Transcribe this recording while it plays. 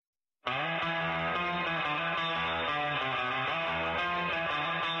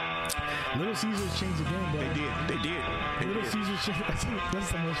Little Caesars changed the game, bro. They did. Little Caesars changed.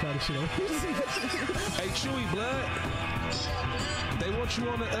 That's the most shot of shit. Hey, Chewy, blood. They want you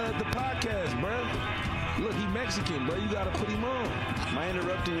on the podcast, bro. Look, he Mexican, bro. You gotta put him on. Am I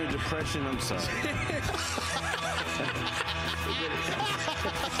interrupting your depression? I'm sorry.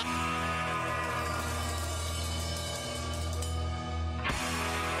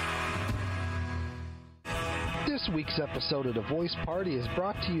 This week's episode of The Voice Party is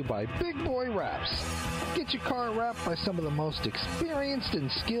brought to you by Big Boy Wraps. Get your car wrapped by some of the most experienced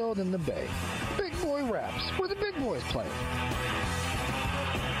and skilled in the Bay. Big Boy Wraps, where the big boys play.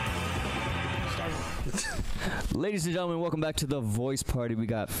 Ladies and gentlemen, welcome back to The Voice Party. We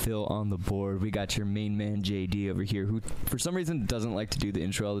got Phil on the board. We got your main man, JD, over here, who for some reason doesn't like to do the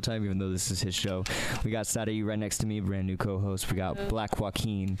intro all the time, even though this is his show. We got Sadie right next to me, brand new co-host. We got Black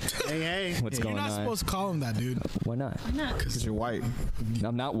Joaquin. Hey. What's going on? You're not supposed to call him that, dude. Why not? Why not? Because you're white.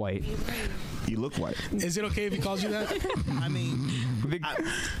 I'm not white. You look white. Is it okay if he calls you that? I mean,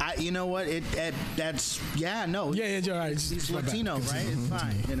 you know what? That's no. Yeah, you're right. He's Latino, right? It's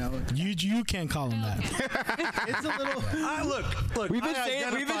fine. You know. You can't call him that. It's a little. Look. We've been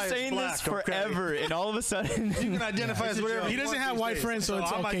saying this forever, and all of a sudden, you can identify as whatever. He doesn't have white friends, so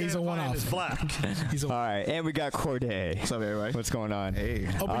it's okay. He's a one-off. Black. He's a all right, and we got Corday. What's up, everybody? What's going on? Hey.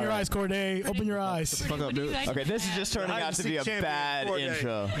 Open your eyes, Corday. Open your eyes. Fuck up, dude. Okay, this is just turning out to be a bad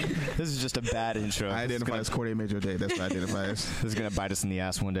intro. This is just a bad intro. I identify as Corday Major Day. That's what I identify as. This is going to bite us in the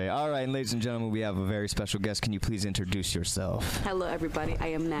ass one day. All right, and ladies and gentlemen, we have a very special guest. Can you please introduce yourself? Hello, everybody. I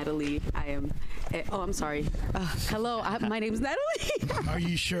am Nathaly. I'm sorry. Hello, my name is Nathaly. Are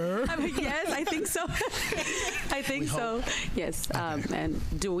you sure? Yes, I think so. I think so. Yes. And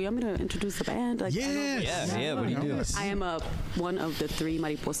do we want me to introduce the band? Like, Yeah. What do you do? I am one of the three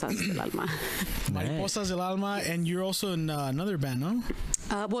Mariposas del Alma. Mariposa del Alma, and you're also in another band, no?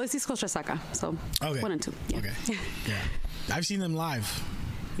 Well, it's Discos Resaca, so okay. 1 and 2. Yeah. Okay. Yeah. I've seen them live.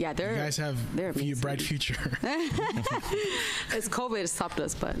 Yeah, you guys have a bright future. It's COVID stopped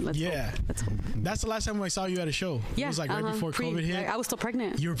us, but let's hope. That's the last time I saw you at a show. Yeah, it was like right before COVID hit. I was still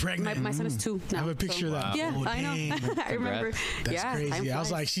pregnant. You were pregnant. My son is 2 now. I have a picture of that. Yeah, I know. I remember. That's crazy. I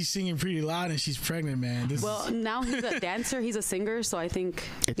was like, she's singing pretty loud and she's pregnant, man. Now he's a dancer. He's a singer, so I think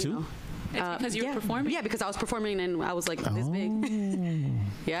too. It's because you were performing? Yeah, because I was performing and I was like this big.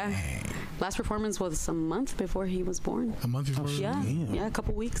 Yeah. Last performance was a month before he was born. A month before? Yeah, a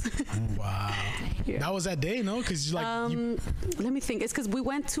couple weeks. Wow. Yeah. That was that day, no? Because let me think. It's because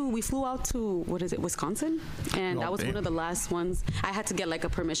we flew out to, Wisconsin? And that was one of the last ones. I had to get like a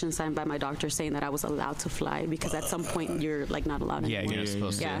permission signed by my doctor saying that I was allowed to fly because at some point you're like not allowed anymore. Yeah, you're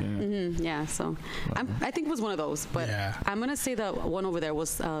supposed to. Yeah, so I think it was one of those. But I'm going to say the one over there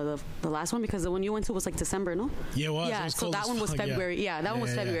was the last one because the one you went to was like December, no? Yeah, it was. Yeah, it was so that one was February. Yeah, that one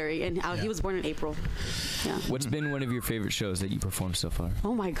was February. And he was born in April. Yeah. What's been one of your favorite shows that you performed so far?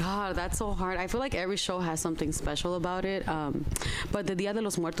 Oh my God, that's so hard. I feel like every show has something special about it. But the Dia de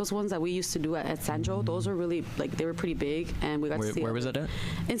los Muertos ones that we used to do at Sanjo, those were really like they were pretty big, and we got to see. Where was that at?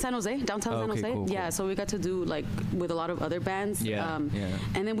 In San Jose, downtown San Jose. Cool. Yeah, so we got to do like with a lot of other bands. And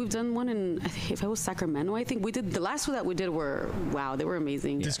then we've done one in if it was Sacramento, I think we did. The last one that we did they were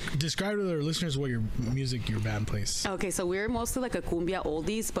amazing. Describe to their listeners what your band plays. Okay, so we're mostly like a cumbia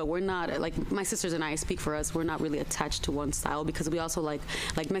oldies, but we're not like my sisters and I speak for us. We're not really attached to one style because we also like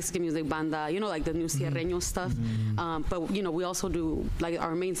Mexican music, banda, like the new Sierreño stuff. But we also do like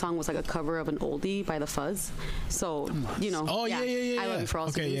our main song was like a cover of an oldie by the Fuzz. So Oh yeah. I Love You for All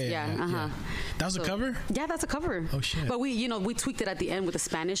Okay, That was a cover? Yeah, that's a cover. Oh shit. But we tweaked it at the end with the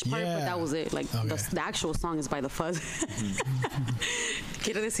Spanish part, but that was it. Like the actual song is by the Fuzz.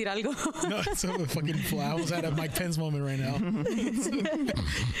 ¿Quiere decir algo? No, it's a fucking fly. I was at a Mike Pence moment right now.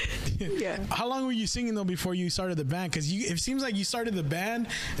 Yeah. How long were you singing though before you started the band? Because it seems like you started the band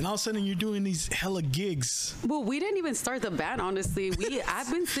and all of a sudden you're doing these hella gigs. Well, we didn't even start the band, honestly.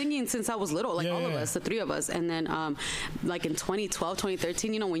 I've been singing since I was little, all of us, the three of us. And then like in 2012,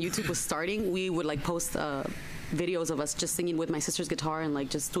 2013, when YouTube was starting, we would like post videos of us just singing with my sister's guitar and like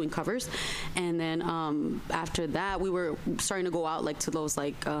just doing covers. And then after that we were starting to go out like to those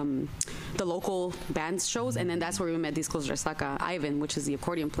like the local bands shows, and then that's where we met Discos Resaca. Ivan, which is the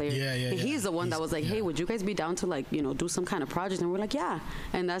accordion player, he's the one that was like, hey, would you guys be down to like do some kind of project? And we're like, yeah.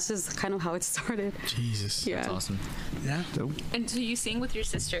 And that's just kind of how it started. Jesus. Yeah, that's awesome. Yeah. And so you sing with your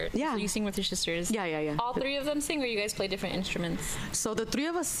sister? Yeah. So you sing with your sisters? Yeah. All three of them sing, or you guys play different instruments? So the three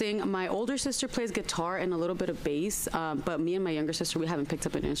of us sing. My older sister plays guitar and a little bit of bass, but me and my younger sister, we haven't picked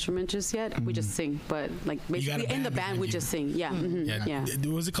up an instrument just yet. We just sing, but like basically in the band we just sing. Yeah. Yeah.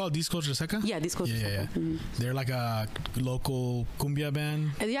 Was it called Disco Reseca? Yeah, Disco Reseca. They're like a local cumbia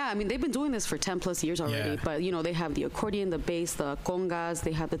band. Yeah, I mean they've been doing this for 10 plus years already. But you know they have the accordion, the bass, the congas,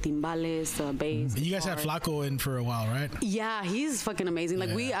 they have the timbales, the bass. And you guys had Flaco in for a while, right? Yeah, he's fucking amazing.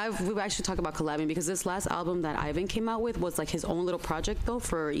 Like we've actually talked about collabing because this last album that Ivan came out with was like his own little project though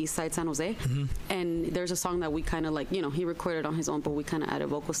for East Side San Jose. And there's a song that we kind of like, you know, he recorded on his own, but we kind of added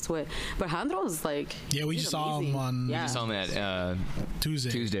vocals to it. But Jandro's like, we just saw him on. We just saw him at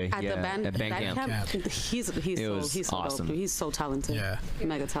Tuesday. At the band camp. He's so awesome. dope. He's so talented.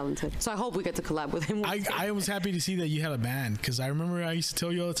 Mega talented. So I hope we get to collab with him. I was happy to see that you had a band because I remember I used to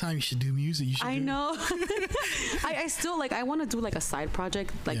tell you all the time you should do music. I know. I still like. I want to do like a side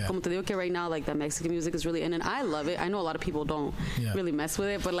project. Like como te digo que right now, like that Mexican music is really in, and I love it. I know a lot of people don't really mess with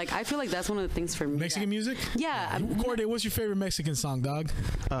it, but like I feel like that's one of the things for me. Mexican music? Yeah. Corday, what's your favorite Mexican song, dog?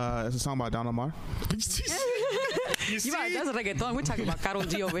 It's a song by Don Omar. You see? That's a reggaeton. We're talking about Karol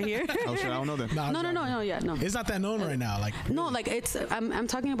G over here. Oh shit, I don't know that. No. It's not that known right now. Like no, like it's. I'm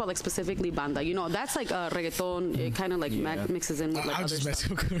talking about like specifically banda. You know, that's like reggaeton. It kind of like mixes in with like other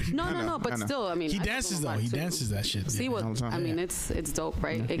stuff. No, but still, I mean, he dances though. He dances that shit. See what I mean? It's dope,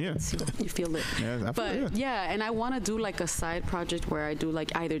 right? You feel it. But and I want to do like a side project where I do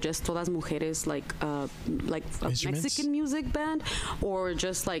like either just todas mujeres, like a Mexican music band, or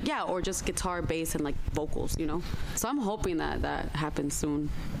just like or just guitar, bass, and like vocals. You know. So I'm hoping that happens soon.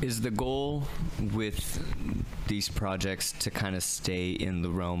 Is the goal with these projects to kind of stay in the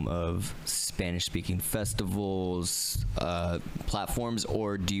realm of Spanish-speaking festivals, platforms,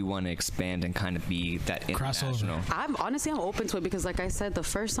 or do you want to expand and kind of be that international? I'm open to it because, like I said, the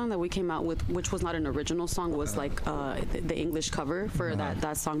first song that we came out with, which was not an original song, was like the English cover for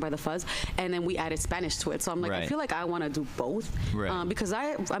that song by The Fuzz, and then we added Spanish to it. So I'm like, I feel like I want to do both, because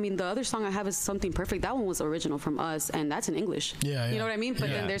I mean, the other song I have is Something Perfect. That one was original from us, and that's in English. You know what I mean? But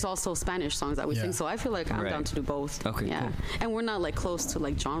then there's also Spanish songs that we sing. So I feel like I'm down to do both. Okay, cool. And we're not like close to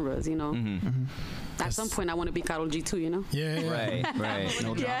like genres, you know. At some point, I want to be Karol G too, you know. Right.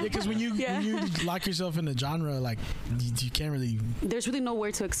 No doubt. Because when you lock yourself in a genre, like you can't really. There's really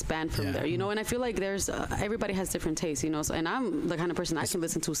nowhere to expand from there, you know. And I feel like there's everybody has different tastes, you know. So, and I'm the kind of person I can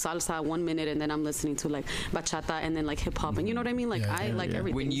listen to salsa 1 minute, and then I'm listening to like bachata, and then like hip hop, and you know what I mean. Like I like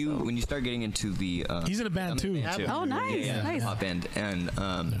everything. When you start getting into the he's in a band too. Oh, nice, nice. Pop band, and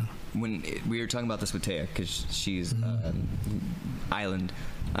when we were talking about this with Taya, because she's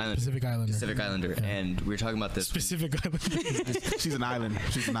Pacific Islander, and we were talking about this. Pacific Islander. She's an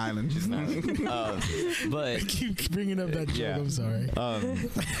island. But I keep bringing up that joke. I'm sorry.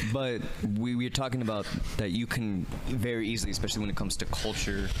 But we were talking about that you can very easily, especially when it comes to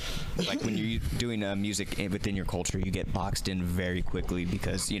culture, like when you're doing music within your culture, you get boxed in very quickly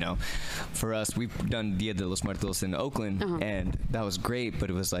because, you know, for us, we've done Dia de los Muertos in Oakland, and that was great, but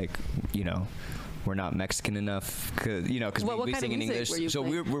it was like, you know, we're not Mexican enough, because we sing in English, so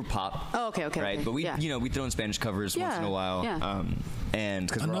we're pop. Oh, okay. Right, but we throw in Spanish covers once in a while. And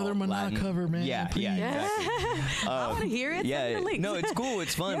because another Maná cover, man. Exactly. I want to hear it. No, it's cool,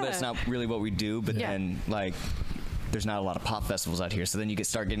 it's fun, but it's not really what we do. But then like, there's not a lot of pop festivals out here, so then you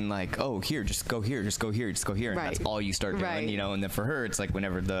start getting like, oh, here, just go here, and that's all you start doing, you know. And then for her, it's like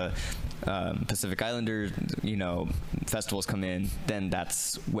whenever the Pacific Islander, you know, festivals come in, then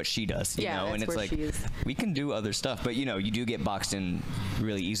that's what she does, you know. And it's like, we can do other stuff, but you know, you do get boxed in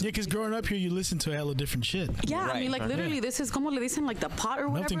really easily. Yeah, because growing up here, you listen to hella different shit. Yeah, I mean, like literally, this is como le dicen, like the pot or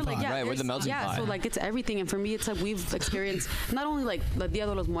whatever. Melting pot. Right, we're the melting pot. Yeah, so like it's everything, and for me, it's like we've experienced not only like the Dia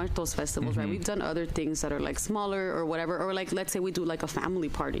de los Muertos festivals, right? We've done other things that are like smaller or whatever, or like let's say we do like a family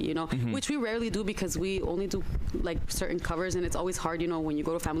party, you know, which we rarely do because we only do like certain covers, and it's always hard, you know, when you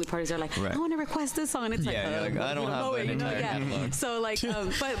go to family parties, they're like, I want to request this song, and it's like I don't have an entire catalog. So like,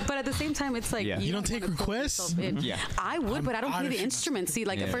 but at the same time, it's like you don't take requests. I would, but I don't play the instruments. See,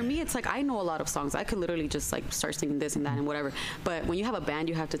 like for me, it's like I know a lot of songs. I could literally just like start singing this and that and whatever. But when you have a band,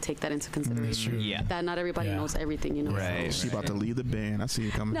 you have to take that into consideration. That not everybody knows everything, you know. Right. She's about to lead the band. I see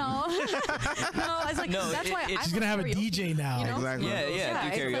you coming. No, it's like that's why she's gonna have a DJ now. You know? Exactly. Yeah.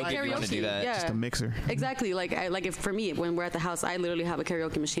 Do karaoke if you want to do that. Just a mixer. Exactly. Like if for me, when we're at the house, I literally have a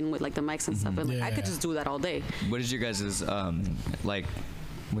karaoke machine with like the mics and stuff, and like I could just do that all day. What is your guys' like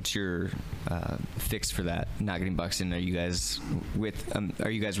what's your fix for that? Not getting boxed in? Are you guys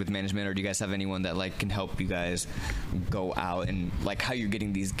with management, or do you guys have anyone that like can help you guys go out and like how you're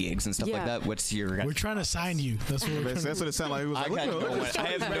getting these gigs and stuff like that? What's your? We're trying to sign you. That's what it sounded like. It was like, I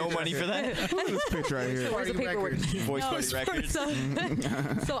have no money for that. Look at this picture right here. Where's the paperwork? Voice Party Records.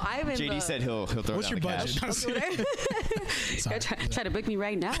 So Ivan. JD said he'll throw What's down your the budget? Try to book me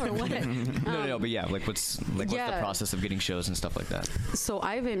right now or what? No, but yeah, like what's the process of getting shows and stuff like that? So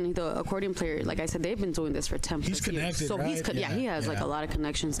Ivan, the accordion player, like I said, they've been doing this for 10 He's connected, years. So right? he has like a lot of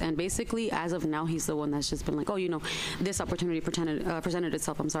connections, and basically as of now he's the one that's just been like, this opportunity presented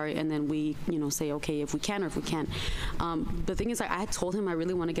itself, and then we say okay if we can or if we can't. The thing is, like, I told him I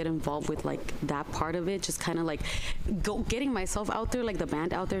really want to get involved with like that part of it, just kind of like getting myself out there, like the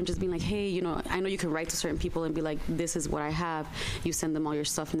band out there, and just being like, hey, I know you can write to certain people and be like, this is what I have, you send them all your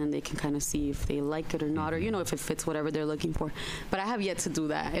stuff, and then they can kind of see if they like it or not, or if it fits whatever they're looking for. But I have yet to do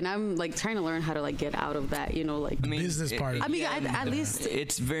that, and I'm like trying to learn how to like get out of that, like business part. At least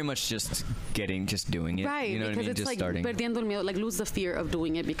it's very much just doing it, right? Because it's just like starting. But then like lose the fear of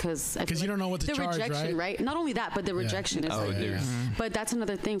doing it because you don't know what to the charge, rejection, right? Not only that, but the rejection is But that's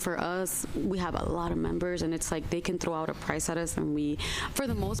another thing for us. We have a lot of members, and it's like they can throw out a price at us, and we, for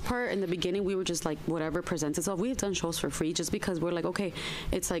the most part, in the beginning, we were just like whatever presents itself. We've done shows for free just because we're like, okay,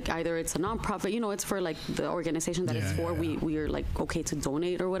 it's like either it's a nonprofit, it's for like the organization that it's for. We are like okay to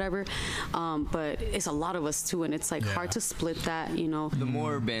donate or whatever, but it's a lot of us too, and it's like hard to split that. The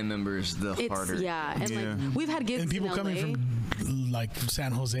more band members, the harder. Like we've had gigs and people in coming LA. from like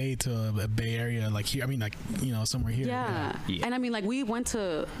San Jose to a Bay Area, like here. I mean, like somewhere here. Yeah. And I mean, like we went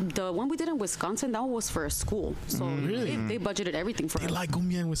to the one we did in Wisconsin. That was for a school, so really they budgeted everything for. They like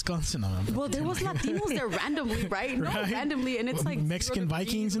cumbia in Wisconsin. Well, there was Latinos there randomly, right? No, randomly, and it's like Mexican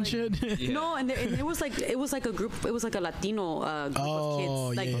Vikings and shit. No, and it was like a group. It was like a Latino group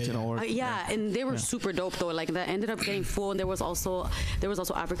of kids. And they were super dope though. Like that ended up getting full, and there was also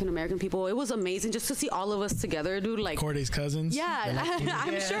African American people. It was amazing just to see all of us together, dude. Like Corday's cousins. Yeah,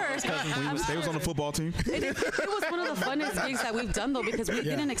 I'm sure. They was on the football team. It was one of the funnest gigs that we've done though, because we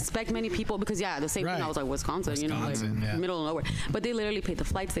didn't expect many people, because the same thing. I was like Wisconsin, like middle of nowhere. But they literally paid the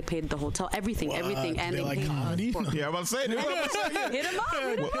flights, they paid the hotel, everything, and they paid comedy. Yeah, I'm about to say. Hit them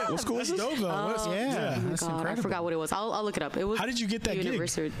up. What school is this? Dope, That's incredible. I forgot what it was. I'll look it up. It was. How did you get that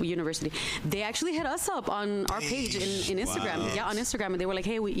University. They actually hit us up on our page in Instagram. Wow. Yeah, on Instagram, and they were like,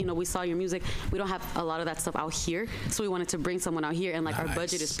 "Hey, we saw your music. We don't have a lot of that stuff out here, so we wanted to bring someone out here, and like our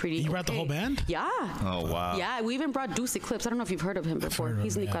budget is pretty." You brought the whole band? Yeah. Oh wow. Yeah, we even brought Deuce Eclipse. I don't know if you've heard of him before.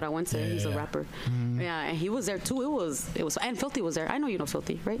 He's Nicaraguense. He's a rapper. Yeah, and he was there too. It was, and Filthy was there. I know you know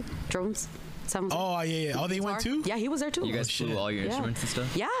Filthy, right? Drums. Oh yeah. Oh, they went too. Yeah, he was there too. You guys flew all your instruments and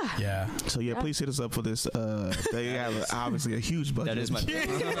stuff. Yeah. So please hit us up for this. They have obviously a huge budget. That is my.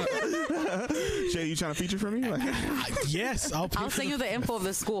 Jay, you trying to feature for me? Yes, I'll send you the info of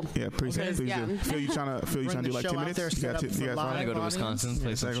the school. Yeah, please do. Phil, you trying to do like 10 minutes? I'm gonna go to Wisconsin,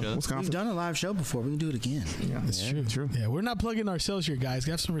 play some shows. We've done a live show before. We can do it again. Yeah, that's true. Yeah, we're not plugging ourselves here, guys.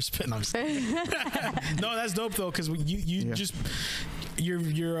 Have some respect. No, that's dope though, because you just. Your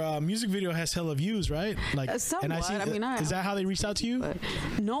music video has hella views, right? Like, somewhat. And is that how they reached out to you?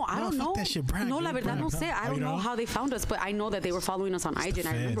 No, I don't know. That shit, Brad, no, la verdad, no sé. I don't know how they found us, but I know that they were following us on IG, and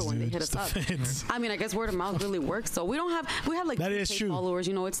I remember when they hit us up. I mean, I guess word of mouth really works. So we have like that is true. Followers.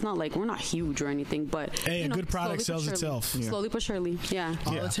 It's not like we're not huge or anything, but hey, a good product sells itself. Slowly but surely, yeah.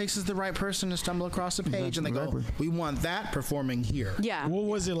 All it takes is the right person to stumble across the page, and they go, "We want that performing here." Yeah. What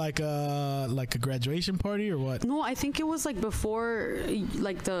was it like a graduation party or what? No, I think it was like before,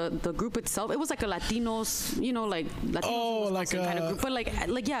 like the group itself. It was like a Latinos, like Latinos like kind of group, but like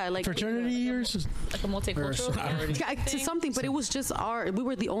fraternity or like a multicultural to something. But it was just we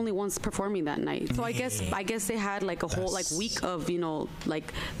were the only ones performing that night. So I guess they had like a whole like week of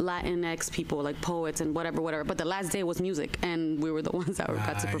like Latinx people, like poets and whatever. But the last day was music, and we were the ones that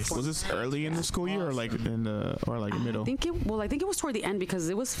got to perform. Was this early in the school year or like in the middle? I think it was toward the end, because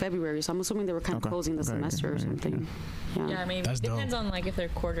it was February, so I'm assuming they were kind of closing the semester or something. Yeah, I mean, it depends on like if they're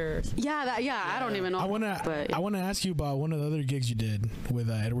quarters. I don't even know. I want to ask you about one of the other gigs you did with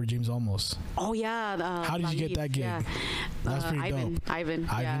Edward James Olmos. Oh yeah. How did you get that gig? Yeah. That's pretty dope. Ivan.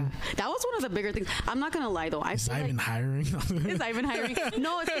 Yeah. That was one of the bigger things. I'm not gonna lie though. Is Ivan hiring? Is Ivan hiring?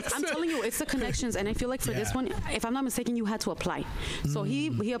 No, I'm telling you, it's the connections, and I feel like for this one, if I'm not mistaken, you had to apply. So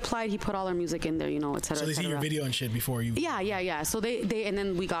he applied. He put all our music in there, etc. So they see your video and shit before you. Yeah. So they and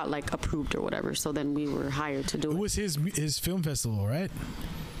then we got like approved or whatever. So then we were hired to do it. It was his film festival, right?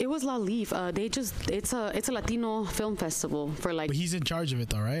 It was La Leaf. It's a Latino film festival for like. But he's in charge of it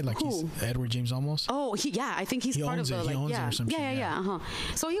though, right? Like he's Edward James Olmos. Oh, I think he's part of the like. He owns it or something. Yeah.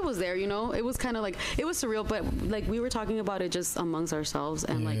 So he was there. It was kind of like it was surreal, but like we were talking about it just amongst ourselves,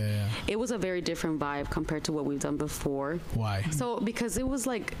 and it was a very different vibe compared to what we've done before. Why? So because it was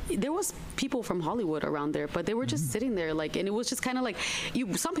like there was people from Hollywood around there, but they were just sitting there like, and it was just kind of like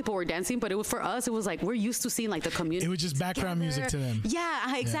some people were dancing, but it was for us. It was like we're used to seeing like the community. It was just background music to them.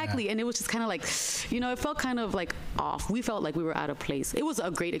 Yeah, exactly. And it was just kind of like, it felt kind of like off. We felt like we were out of place. It was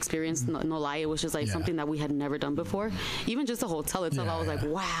a great experience, no lie. It was just like something that we had never done before. Even just the hotel itself, I was like,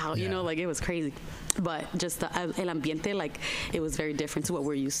 wow, like it was crazy. But just el ambiente, like it was very different to what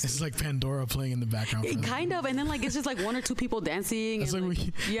we're used to. It's like Pandora playing in the background. Kind of, and then like it's just like one or two people dancing. That's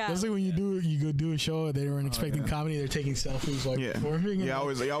like when you go do a show and they weren't expecting comedy. They're taking selfies while performing. Yeah,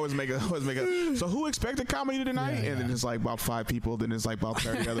 they always make a. So who expected comedy tonight? And then it's like about 5 people. Then it's like about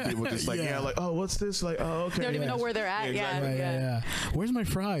 30 other people. Just like like, oh, what's this? Like, oh, okay. They don't even know where they're at. Yeah. Where's my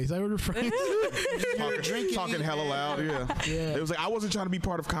fries? I ordered fries. talking hella loud. Yeah. It was like I wasn't trying to be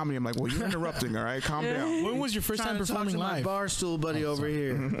part of comedy. I'm like, well, you're interrupting. All right, calm down. When was your first time performing live? Bar stool buddy over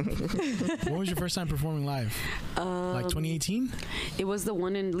here. When was your first time performing live? Like 2018? It was the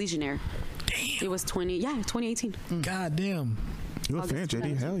one in Legionnaire. Damn. It was 2018. God damn. You a fan,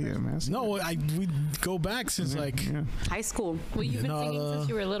 JD? Hell yeah, man. No, we go back since like high school. Well, you've been singing since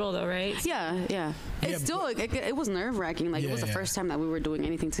you were little, though, right? Yeah. It's still it was nerve wracking. Like it was the first time that we were doing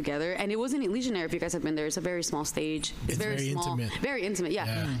anything together, and it wasn't in Legionnaire. If you guys have been there, it's a very small stage. It's very small, intimate. Very intimate.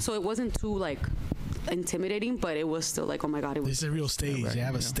 Yeah. So it wasn't too like intimidating, but it was still like, oh my god, it was. It's a real stage. They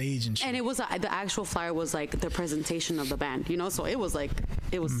have a stage and shit. And it was the actual flyer was like the presentation of the band, so it was like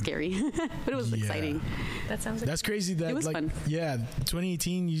it was scary, but it was exciting. That sounds. That's crazy. That it was like fun.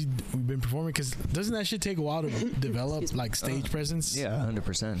 2018 we've been performing because doesn't that shit take a while to develop like stage presence? Yeah,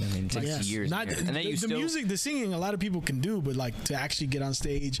 100%. I mean, it takes years. Not and then the music, the singing, a lot of people can do, but like to actually get on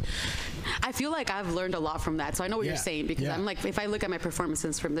stage. I feel like I've learned a lot from that, so I know what you're saying because I'm like, if I look at my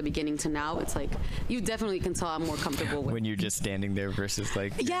performances from the beginning to now, it's like you definitely can tell I'm more comfortable with when you're just standing there versus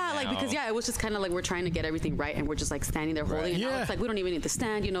like because it was just kind of like we're trying to get everything right and we're just like standing there holding it. Now it's like we don't even need to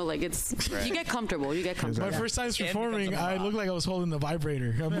stand, like it's you get comfortable. My first time performing, I looked like I was holding the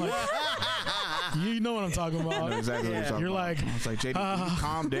vibrator. I'm like, you know what I'm talking about. Know exactly what I'm talking You're about. like, I was like, JD,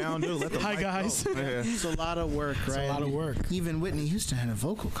 calm down, dude. Let the hi mic guys. go. Yeah. It's a lot of work, right? It's a lot of work. Even Whitney Houston had a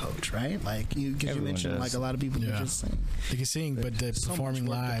vocal coach, right? Like because you mentioned like a lot of people can just sing. They can sing, but they're performing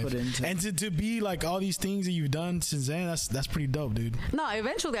live. And to be like all these things that you've done since then, that's pretty dope, dude. No,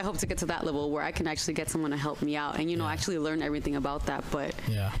 eventually I hope to get to that level where I can actually get someone to help me out and actually learn everything about that. But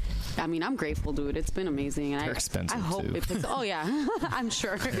I mean, I'm grateful, dude. It's been amazing. And they're expensive. I hope it picks. Oh yeah, I'm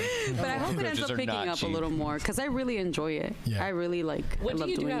sure. But I hope it ends up picking up a little more because I really enjoy it. I really like. What do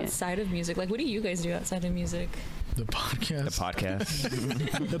you do outside of music? Like, what do you guys do outside of music? The podcast.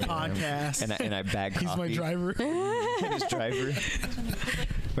 The podcast. And I bag coffee. He's my driver. His driver.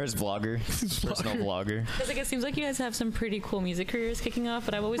 Where's vlogger? Personal vlogger. Because it seems like you guys have some pretty cool music careers kicking off,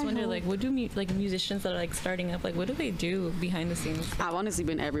 but I've always wondered, like, what do musicians that are like starting up, like, what do they do behind the scenes? I've honestly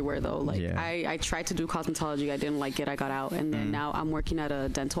been everywhere though. Like, I tried to do cosmetology, I didn't like it, I got out, and then now I'm working at a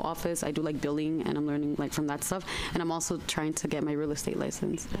dental office. I do like billing, and I'm learning like from that stuff, and I'm also trying to get my real estate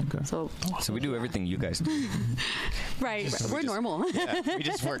license. Okay. So we do everything you guys do. Right. We're normal. We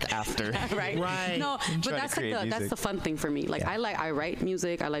just work after. Right. No, but that's the fun thing for me. Like I write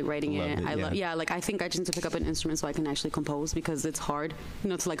music. I like writing it. Like I think I just need to pick up an instrument so I can actually compose because it's hard,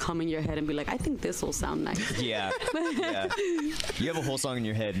 to like hum in your head and be like, I think this will sound nice. Yeah. You have a whole song in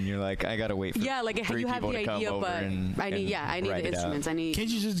your head and you're like, I gotta wait for like three you have people the to idea, come but over I need the instruments. Out. Can't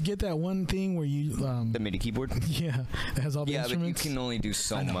you just get that one thing where you the MIDI keyboard? Yeah, it has all the instruments. But you can only do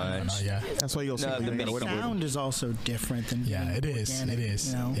so much. That's why you'll see the MIDI sound is also different than it is. It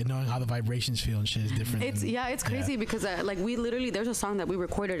is. And knowing how the vibrations feel and shit is different. It's crazy because like we literally there's a song that we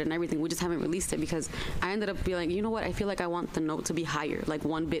recorded and everything. We just haven't released it because I ended up being like, you know what? I feel like I want the note to be higher, like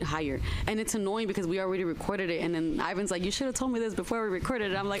one bit higher, and it's annoying because we already recorded it. And then Ivan's like, you should have told me this before we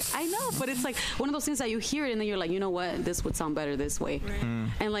recorded it. I'm like, I know, but it's like one of those things that you hear it and then you're like, you know what? This would sound better this way. Right.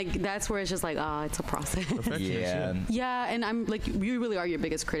 And like that's where it's just like, it's a process. Yeah, and I'm like, you really are your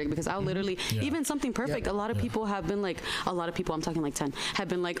biggest critic because I'll literally even something perfect. A lot of people have been like, I'm talking like 10 have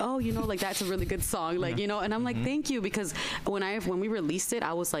been like, oh, like that's a really good song, like and I'm like, thank you, because when we released it, it,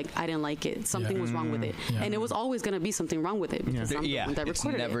 I was like, I didn't like it. Something was wrong with it, and it was always gonna be something wrong with it because I'm the one that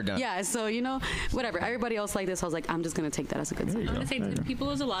recorded never it. done. Yeah, so whatever. Everybody else like this. I was like, I'm just gonna take that as a good sign. I'm gonna say 10 people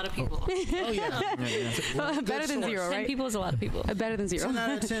is a lot of people. Oh yeah, better than 0, right? 10 people is a lot of people. Better than 0. 10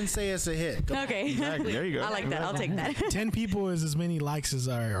 out of 10 say it's a hit. Okay, Exactly. There you go. I like that. I'll take that. 10 people is as many likes as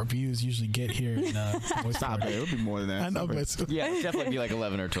our views usually get here. In, Stop it. It'll be more than that. I know, Stop it. but Yeah, it'd definitely be like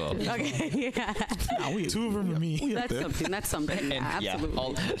 11 or 12. Okay, yeah. two of them are me. That's something. Yeah,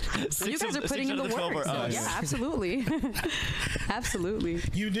 absolutely. You guys are putting in the work. So, yeah, absolutely. Absolutely.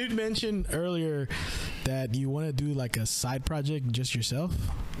 You did mention earlier that you want to do like a side project just yourself,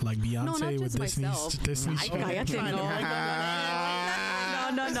 like Beyonce No, not with just myself. Destiny's No.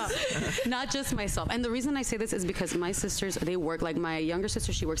 Not just myself. And the reason I say this is because my sisters, they work, like my younger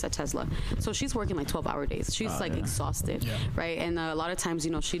sister, she works at Tesla. So she's working like 12-hour days. She's exhausted, right? And a lot of times,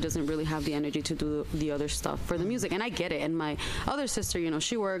 she doesn't really have the energy to do the other stuff for the music. And I get it. And my other sister,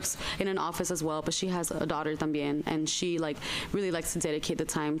 she works in an office as well, but she has a daughter también. And she really likes to dedicate the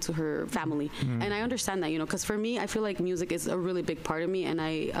time to her family. And I understand that, because for me, I feel like music is a really big part of me. And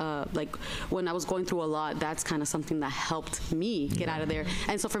I, when I was going through a lot, that's kind of something that helped me get out of there.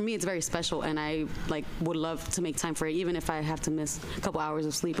 And so for me, it's very special, and I would love to make time for it, even if I have to miss a couple hours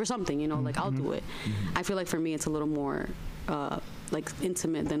of sleep or something. I'll do it. I feel like for me, it's a little more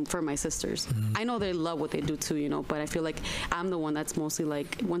intimate than for my sisters. I know they love what they do too, but I feel like I'm the one that's mostly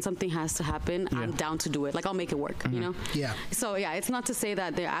when something has to happen, I'm down to do it. I'll make it work, Yeah. So yeah, it's not to say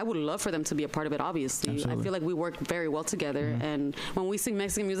that I would love for them to be a part of it, obviously. Absolutely. I feel like we work very well together, and when we sing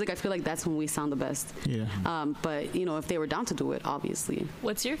Mexican music, I feel like that's when we sound the best. Yeah. But if they were down to do it, obviously.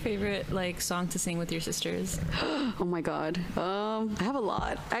 What's your favorite song to sing with your sisters? Oh my God. I have a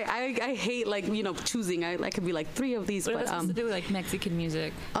lot. I hate choosing. I could be 3 of these, What but has to do with Mexican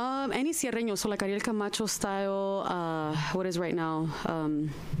music? Any sierreño, so Ariel Camacho style. What is right now?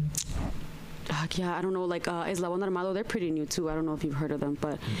 I don't know, Eslabón Armado, they're pretty new too. I don't know if you've heard of them,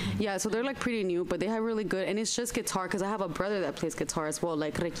 but yeah, so they're pretty new, but they have really good, and it's just guitar, because I have a brother that plays guitar as well,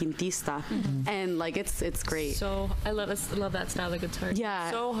 requintista, and it's great. So I love that style of guitar.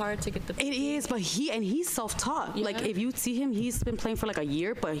 Yeah. So hard to get the. It is, but he's self-taught. Yeah. If you see him, he's been playing for a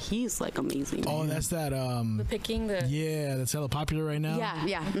year, but he's amazing. Oh, that's that. The picking, that's hella popular right now.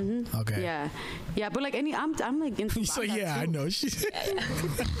 Yeah. Mm-hmm. Okay. Yeah, but I'm into. So yeah, too. I know.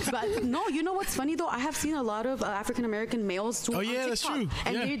 But no, you know what's funny though? I have seen a lot of African American males do it on TikTok, that's true.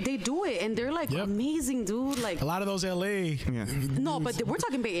 And they do it, and they're amazing, dude. A lot of those LA. Yeah. No, but we're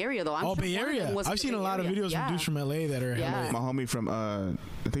talking Bay Area though. I'm sure Bay Area. I've seen a lot of videos from dudes from LA that are. Yeah. My homie from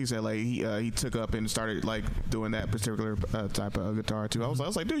I think it's LA. He took up and started doing that particular type of guitar too. I was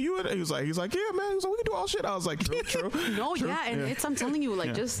like, dude, you? He was like, yeah, man. He was like, we can do all shit. I was like, true. No, true. Yeah, and it's I'm telling you,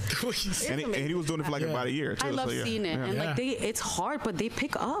 just. and he was doing it for about a year too. I love so, seeing it, and it's hard, but they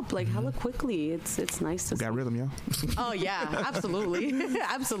pick up hella quickly. It's nice to. We got rhythm, y'all. Oh yeah, absolutely,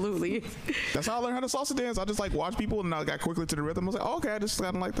 absolutely. That's how I learned how to salsa dance. I just watch people, and I got quickly to the rhythm. I was like, oh, okay, I just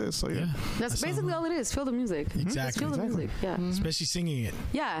kind of like this. So yeah. That's basically all it is. Feel the music. Exactly. Just feel the music. Yeah. Especially singing it.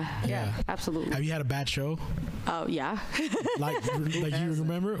 Yeah, absolutely. Have you had a bad show? Oh yeah. like you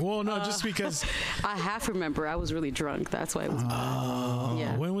remember? Well, no, just because. I half remember. I was really drunk. That's why it was.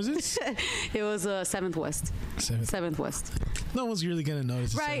 Yeah. When was this? It was 7th West. 7th West. No one's really gonna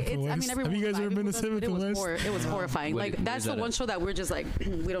notice. Right. Have you guys ever been to 7th West? It was horrifying. That's the one show that we're just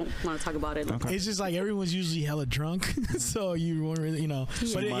we don't want to talk about it. Okay. It's just everyone's usually hella drunk, so you weren't really, So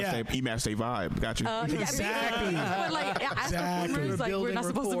But you match their vibe. Got you. Exactly. But as performers, we're not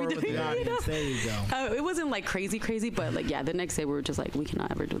supposed to be doing that. There you go. It wasn't crazy, but the next day we were just we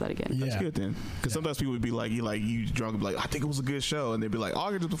cannot ever do that again. That's good then, because sometimes people would be you drunk, and be I think it was a good show, and they'd be like, oh,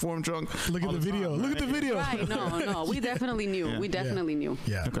 I could just perform drunk. Look at the video. Look at the video. Right? No, we definitely knew. Yeah. We definitely knew.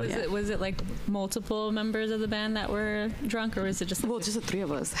 Yeah. Okay. Was it multiple members of the band that were drunk, or was it just? Well, just the 3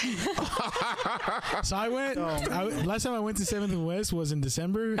 of us. So I went. Last time I went to 7th West was in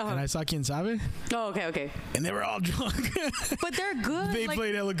December, and I saw Quien Sabe. Oh, okay. And they were all drunk. But they're good. They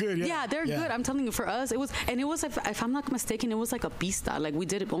played hella good. Yeah, they're good. I'm telling you, for us, it was, if I'm not mistaken, it was a pista. We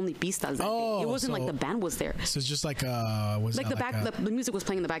did it only pistas that day. It wasn't the band was there. So it's just the music was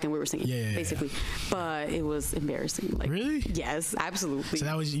playing in the back and we were singing, basically. But it was embarrassing. Really? Yes, absolutely. So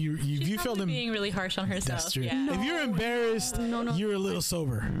that was you felt them being really harsh on herself. That's true. Yeah. If you're embarrassed, you're a little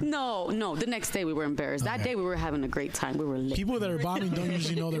sober. No. The next day we were embarrassed. That day we were having a great time. We were lit. People that are bombing don't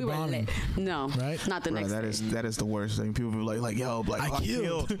usually know they're bombing. No, right? Not the next day. That is the worst thing. People be yo, I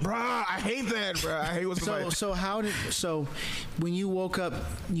killed. Bruh, I hate that, bruh. I hate when somebody So when you woke up,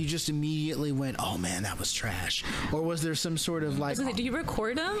 you just immediately went, "Oh man, that was trash," or was there some sort of like? Do you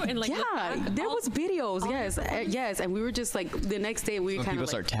record them and like? Yeah, there was videos. Yes, and we were just like the next day we kind of people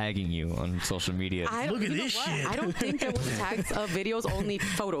start tagging you on social media. Look at this shit. I don't think there was tags of videos, only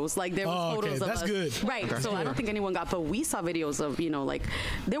photos. Like there was photos of that's us. good. Right. That's so good. I don't think anyone got, but we saw videos of like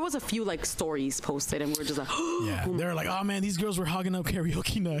there was a few like stories posted, and we were just like, yeah, they were like, oh man, these girls were hogging up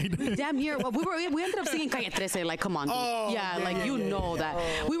karaoke night. Damn near. Well, we ended up singing Calle 13. Like, come on. Dude. That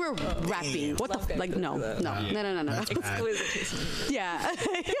we were rapping. What the like? No. Yeah.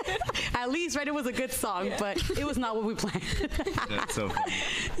 At least, right? It was a good song, but it was not what we planned. That's so funny.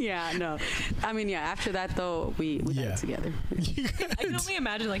 Yeah, no. I mean, yeah. After that, though, we got it together. I can only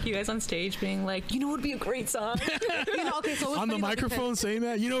imagine like you guys on stage being like, it would be a great song. Okay, so on the microphone saying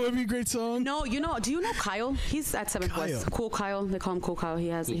that, it would be a great song. No, do you know Kyle? He's at 7th West. Cool Kyle. They call him Cool Kyle.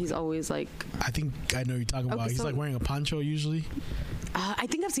 He's always like. I think I know what you're talking about. He's like wearing a poncho usually. I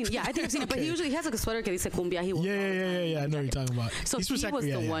think I've seen it. Yeah, I think I've seen it. But he has like a sweater que dice cumbia. Yeah. I know what you're talking about. So he was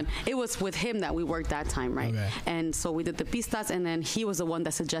the one. It was with him that we worked that time, right? Okay. And so we did the pistas, and then he was the one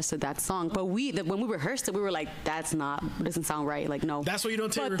that suggested that song. But when we rehearsed it, we were like, doesn't sound right. Like, no. That's why you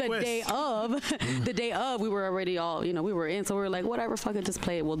don't take requests. But the day of, we were already all, we were in. So we were like, whatever, fuck it, just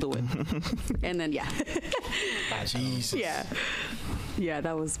play it. We'll do it. And then, yeah. Jesus. Yeah,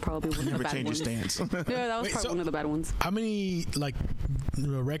 that was probably one of the bad ones. Never change your stance. Yeah, that was probably one of the bad ones. How many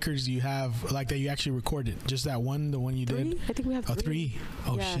records do you have like that you actually recorded? Just that one, the one you did? I think we have 3.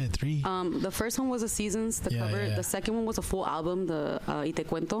 Oh shit, 3. The first one was the Seasons, the cover. Yeah. The second one was a full album, the Y Te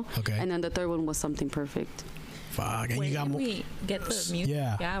Cuento. Okay. And then the third one was Something Perfect. Fuck, and you got more. We get the music?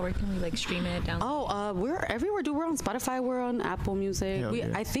 Yeah, where can we stream it down? We're everywhere, dude. We're on Spotify, we're on Apple Music.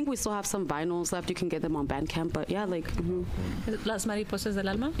 Yeah. I think we still have some vinyls left. You can get them on Bandcamp, but yeah, Las Mariposas del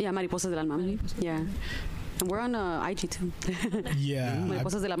Alma? Yeah, Mariposa del Alma. Yeah. And we're on IG too. Yeah.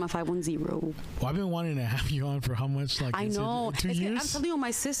 Mariposas del Alma 510. Well, I've been wanting to have you on for how much? I know. 2 years? I'm telling you,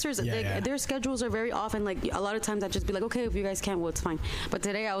 my sisters, their schedules are very off, and a lot of times I just be like, okay, if you guys can't, well, it's fine. But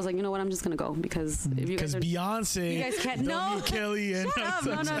today I was like, you know what, I'm just gonna go because if you guys Beyonce, you guys can't. No, Kelly, and shut up.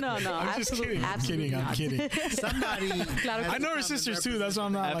 No. I'm just kidding. I'm kidding. Somebody. I know her sisters too. That's why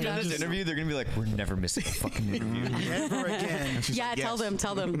I'm not after like. This interview, they're gonna be like, we're never missing a fucking interview. Never again. Yeah, tell them.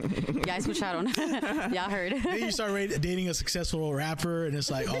 Ya escucharon. Y'all heard. Then you start dating a successful rapper, and it's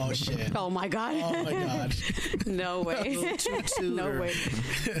like, oh shit. Oh my god. No way. No way.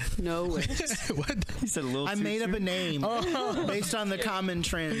 What? He said a little. I made up a name based on the common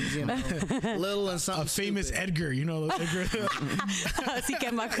trends. Little and something. A famous stupid. Edgar. Edgar.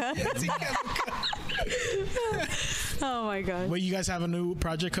 Oh my god. Wait, you guys have a new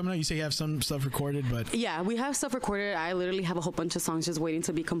project coming out? You say you have some stuff recorded, but yeah, we have stuff recorded. I literally have a whole bunch of songs just waiting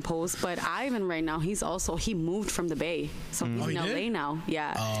to be composed. But Ivan right now, he moved from the Bay, so he's in LA now.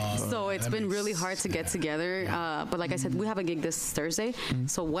 Yeah, so it's been really hard to get together. But like I said, we have a gig this Thursday.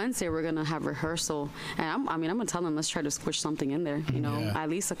 So Wednesday we're gonna have rehearsal, and I'm gonna tell them let's try to squish something in there. At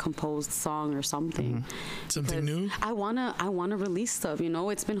least a composed song or something. Something new. I wanna release stuff.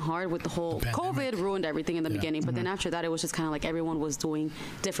 It's been hard with the whole COVID ruined everything in the beginning, but then after that it was just kind of like everyone was doing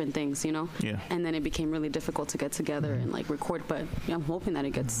different things, Yeah. And then it became really difficult to get together and record. But I'm hoping that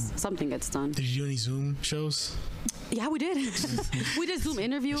something gets done. Did you do any Zoom shows? Yeah, we did. We did Zoom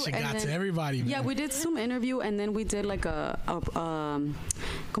interview. She got to everybody. Man. Yeah, we did Zoom interview, and then we did like ¿cómo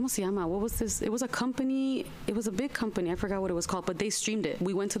se llama? What was this? It was a company. It was a big company. I forgot what it was called, but they streamed it.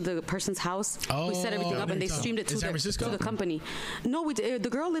 We went to the person's house. We set everything up, and they streamed it to the company. No, we did. The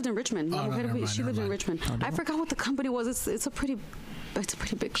girl lived in Richmond. She lived in Richmond. I forgot what the company was. It's a pretty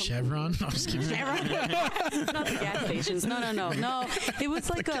big company. Chevron? No, I'm just kidding. Chevron? Not the gas stations. No. It was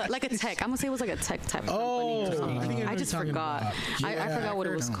like a tech. I'm gonna say it was like a tech type of company. I just forgot. I forgot what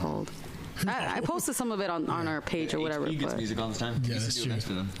it was called. I posted some of it on our page or whatever. He gets music all the time. Yeah, that's true.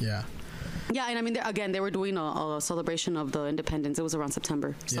 Yeah. Yeah, and they were doing a celebration of the independence. It was around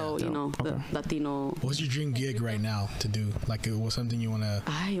September. So, the Latino. What's your dream gig right now to do? Like, was something you want to...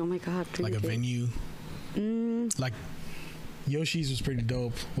 Oh, my God. Like a venue? Like... Yoshi's was pretty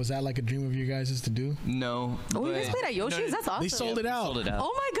dope. Was that like a dream of your guys' to do? No. Oh, you guys played at Yoshi's? That's awesome. They sold it out. Oh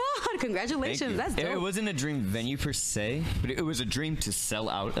my God! Congratulations. That's dope. It wasn't a dream venue per se, but it was a dream to sell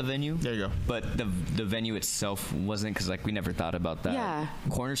out a venue. There you go. But the venue itself wasn't, because we never thought about that. Yeah.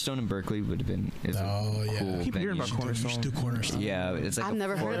 Cornerstone in Berkeley would have been. Cool. I keep hearing about Cornerstone. We should do Cornerstone. Yeah, it's like I've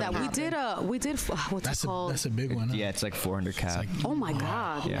never heard of that. We did. What's it called? That's a big one. Huh? Yeah, it's like 400 cap. Oh my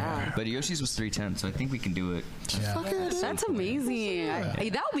God! Yeah. But Yoshi's was 310, so I think we can do it. Yeah. That's amazing. Hey,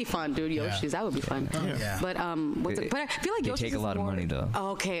 that would be fun, dude. Yoshi's, that would be fun. Yeah. But but I feel like Yoshi's take a lot of money though.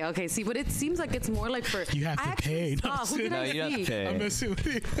 Okay. Okay. See, but it seems like it's more like for You have to pay. Who did I you have to see? pay. I'm messing with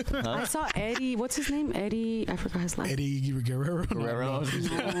you. I saw Eddie. What's his name? Eddie. I forgot his last name. Eddie Guerrero. Guerrero.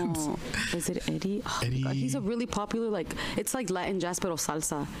 No. Is it Eddie? Oh, Eddie. God. He's a really popular, like, it's like Latin jazz, pero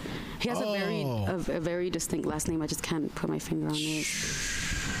salsa. He has a very distinct last name. I just can't put my finger on it.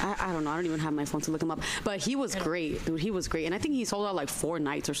 I don't know. I don't even have my phone to look him up. But he was great, dude. He was great. And I think he sold out like 4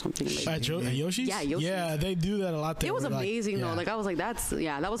 nights or something. Like, At Yoshi's? Yeah, Yoshi's. Yeah, they do that a lot there. it was amazing, though. yeah. Like, I was like, that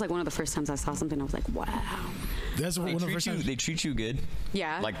was like one of the first times I saw something. I was like, wow. That's one of the first times. They treat you good.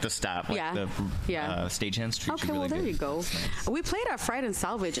 Yeah. Like the staff, like Yeah. the Yeah. stagehands treat Okay, you really well, there good. you go. We played at Fried and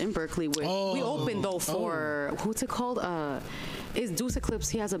Salvage in Berkeley. We opened, though, for, what's it called? It's Deuce Eclipse.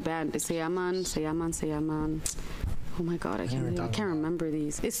 He has a band. Se llaman. Oh my God, I can't remember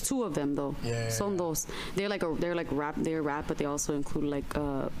these. It's 2 of them though. Yeah. Son dos. They're like rap. They're rap, but they also include like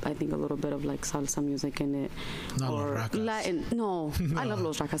I think a little bit of like salsa music in it. Not or Los Racas. Latin. No, I love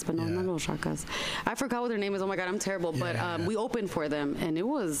Los Racas, but no, not Los Racas. I forgot what their name is. Oh my God, I'm terrible. But we opened for them, and it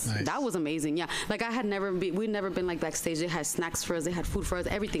was that was amazing. Yeah, like we'd never been like backstage. They had snacks for us. They had food for us.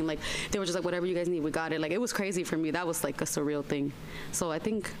 Everything. Like they were just like, whatever you guys need, we got it. Like it was crazy for me. That was like a surreal thing. So I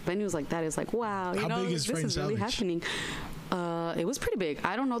think venues like that is like, wow, How big is this Fried is and really Salvage? happening. It was pretty big.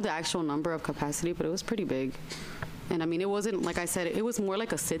 I don't know the actual number of capacity, but it was pretty big. And I mean, it wasn't, like I said, it was more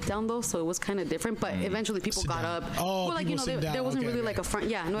like a sit down though, so it was kind of different. But eventually people Sit got down. up. Oh, well, like, people sit down. there wasn't Okay, really okay. like a front.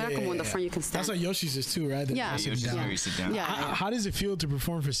 Yeah, no era como in the front you can stand. That's what Yoshi's is too, right? Yeah. Sitting Yoshi's down. where you sit down. Yeah. How does it feel to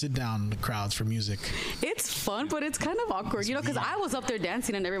perform for sit down crowds for music It's fun, but it's kind of awkward, you know, because I was up there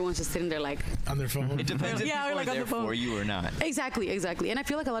dancing and everyone's just sitting there like. on their phone? It depends if Yeah, people or like are on there the phone. for you or not. Exactly. And I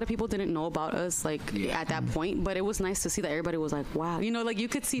feel like a lot of people didn't know about us, like, at that point, but it was nice to see that everybody was like, wow. You know, like, you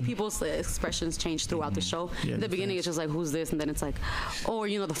could see people's expressions change throughout the show. In the beginning, it's just like, who's this? And then it's like, or,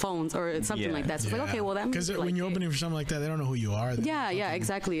 you know, the phones, or it's something like that. So it's like, okay, well, that means. Because like, when you're opening for something like that, they don't know who you are. Yeah,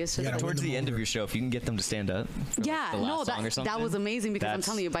 exactly. It's just gotta like, win Towards them the end over. of your show, if you can get them to stand up. For yeah, like the last no, song or something, that was amazing because I'm that's-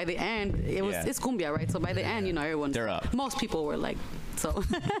 telling you, by the end, it's cumbia, right? So by the end, you know, everyone, They're up. most people were like, so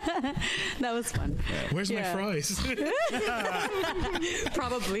that was fun. Where's my Yeah. fries?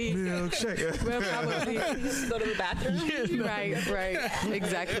 Probably. Milkshake. Well, probably. Go to the bathroom. Right,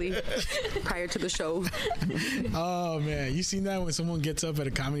 exactly. Prior to the show. Oh man, you seen that when someone gets up at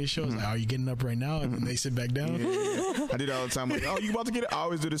a comedy show? It's like, are you getting up right now? And then they sit back down. I do that all the time. Like, oh, you about to get it? I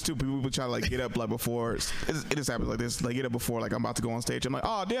always do this too. People try to like get up like before. It just happens like this. Like get up before like I'm about to go on stage. I'm like,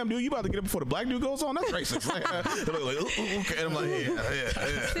 oh damn, dude, you about to get up before the black dude goes on? That's racist. They're like, ooh, okay. And I'm like,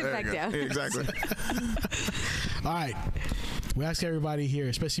 yeah. Sit back down. Yeah, exactly. All right, we ask everybody here,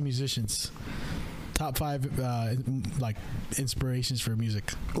 especially musicians, top 5 like inspirations for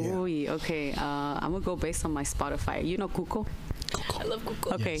music. Ooh, okay. I'm gonna go based on my Spotify. You know Cuco? I love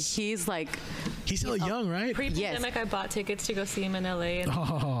Cuco. Okay, Yes. he's like, He's still young, right? Pre-pandemic, I bought tickets to go see him in LA and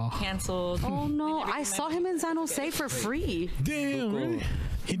Oh, canceled. oh no, And I saw him in San Jose for free. damn! Really?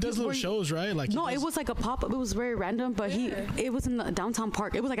 He does little shows, right? Like No, it was like a pop-up. It was very random, but it was in the downtown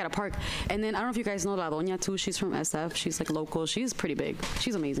park. It was like at a park. And then I don't know if you guys know La Doña too. She's from SF. She's like local. She's pretty big.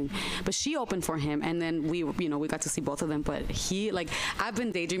 She's amazing. But she opened for him, and then we got to see both of them. But he, like, I've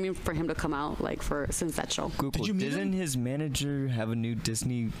been daydreaming for him to come out like since that show. Google, you meet didn't his manager have a new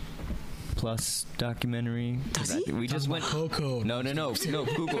Disney Plus documentary? Does he? We just went. Coco. No,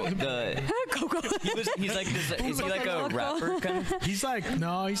 Google. Coco. He's like, is he like a rapper kind of? He's like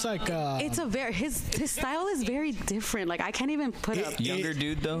It's a very his style is very different. Like I can't even put up. Younger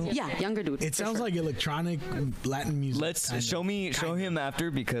dude though. Yeah, younger dude. it for sounds sure. like electronic Latin music. Let's kind of. show him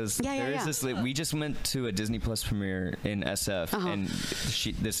after because Yeah, there yeah. is this. We just went to a Disney Plus premiere in SF, and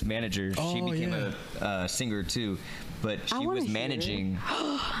this manager, she became a singer too, but she wanna was hear managing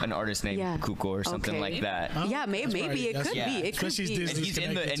an artist named Yeah. Kuko or something Okay. like that. Yeah, maybe probably- it could that's- be. It could Especially be. his And he's in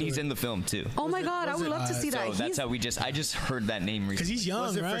the connected to in it. the film too. Oh my God, I would love to see that. So that's how I just heard that name Because recently. he's young,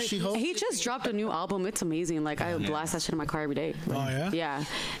 Was it right? for She-Hulk? He just dropped a new album. It's amazing. Like I blast that shit in my car every day. Oh, yeah? Yeah,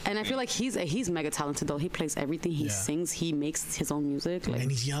 and I feel like he's mega talented though. He plays everything. He Yeah. sings. He makes his own music. Like,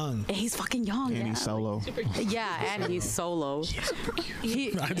 And he's young. and he's fucking young. And yeah. he's solo. Yeah, and he's solo.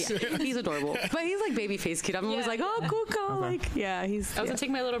 He's adorable. But he's like baby face kid. I'm always like, oh, Cuco. Like, yeah, he's. I was yeah. gonna take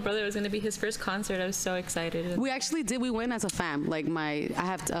my little brother. It was gonna be his first concert. I was so excited. We actually did. We went as a fam. Like I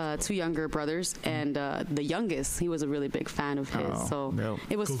have 2 younger brothers, and the youngest, he was a really big fan of his. Oh, So dope.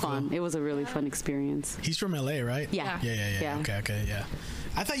 it was Cool. fun. It was a really fun experience. He's from LA, right? Yeah. Yeah. Yeah. Okay, yeah.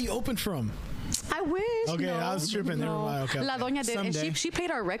 I thought you opened for him. I wish. Okay, no, I was tripping. Never mind. Okay. La Doña did, and Someday. she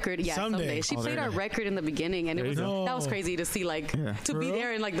played our record. Yeah, someday. She played our record in the beginning, and it was that was crazy to see, like, to be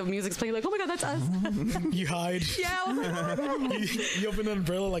there and like the music's playing, like, oh my god, that's us. You hide. Yeah, I was like, oh my god. You open an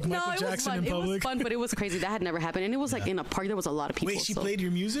umbrella like Michael Jackson in public. It was fun, but it was crazy. That had never happened, and it was like in a park. There was a lot of people. Wait, she played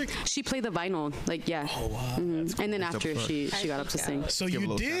your music? She played the vinyl, like Oh wow. And then after she got up to sing. So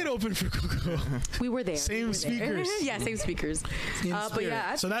you did open for Google. We were there. Same speakers. Yeah, same speakers. But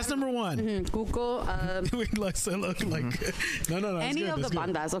yeah. So that's number one. Google. No. Any of the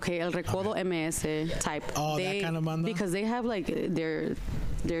bandas, okay, El Recodo MS type. Oh, that kind of banda? Because they have like their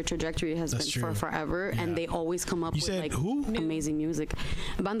trajectory has been for forever, and they always come up with like amazing music.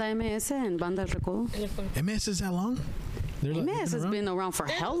 Banda MS and Banda El Recodo. MS is that long? MS has been around for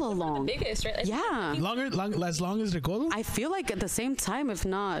hella long. The biggest, right? Yeah. As long as Recodo? I feel like at the same time, if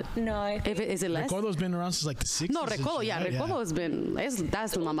not. No, is it less? Recodo's been around since like the 60s. No, Recodo, Recodo has been.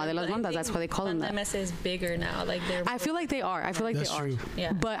 That's the mama de las bandas. That's why they call them that. MS is bigger now. Like they're. I feel like they are. That's true.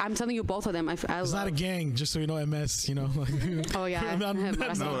 Yeah. But I'm telling you, both of them. It's not a gang, just so you know. MS, you know. Oh yeah. I know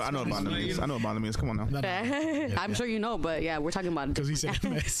about the music. Come on now. I'm sure you know, but yeah, we're talking about because he said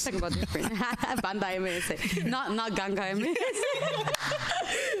MS. Talking about different. Banda MS, not Ganga MS.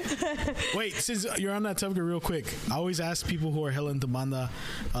 Wait, since you're on that topic real quick, I always ask people who are hella into banda,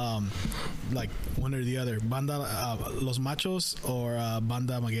 like one or the other, banda Los Machos or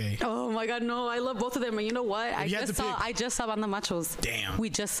banda Maguey. Oh my god, no, I love both of them. And you know what? I just saw Banda Machos. Damn, we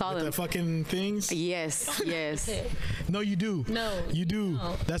just saw them. The fucking things. Yes. No, you do. No, you do.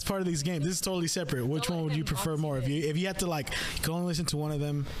 No. That's part of these games. This is totally separate. Which one would you prefer more? If you had to like, you can only listen to one of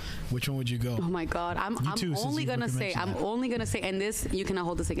them, which one would you go? Oh my god, I'm only gonna say, and this you cannot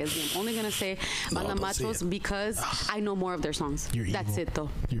hold this against me. I'm only gonna say Banda Machos because I know more of their songs. That's it, though.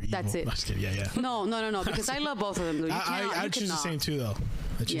 That's it. Yeah. No, because I love both of them. I choose the same too, though.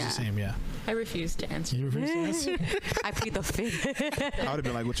 I choose the same. Yeah. I refuse to answer. You refuse to answer? I plead the fifth. I would have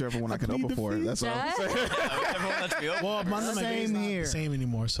been like, whichever one I can open for. That's all I'm saying. Well, Banda Maguey is not the same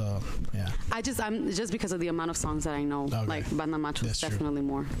anymore, so yeah. I'm just because of the amount of songs that I know. Okay. Like Banda Machos definitely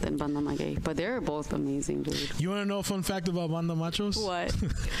more than Banda Maguey, but they're both amazing, dude. You want to know a fun fact about Banda Machos? What?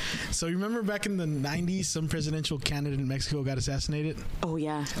 So you remember back in the 90s, some presidential candidate in Mexico got assassinated? Oh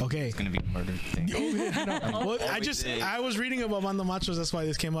yeah. It's Okay. gonna be a murder thing. Well, I was reading about Banda Machos. That's why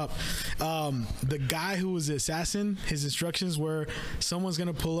this came up. The guy who was the assassin, his instructions were someone's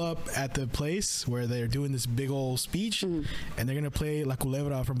gonna pull up at the place where they're doing this big old speech, and they're gonna play La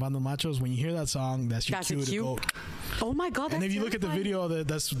Culebra from Banda Machos. When you hear that song, that's your cue to go. Oh my god! And if you look at the video,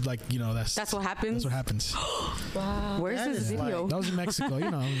 that's like that's what happens. That's what happens. Wow. Where's this video? That was in Mexico.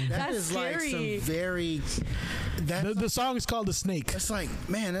 That's scary. Like some very. The song is called The Snake. It's like,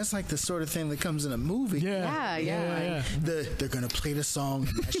 man, that's like the sort of thing that comes in a movie. Yeah. They're gonna play the song.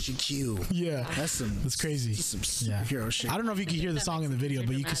 That's your cue. Yeah. That's crazy. Some superhero shit. I don't know if you can hear the song in the video,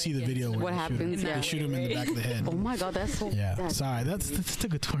 but you can see the video where what happens. They shoot him in the back of the head. Oh my god, that's so. Yeah. Sorry, that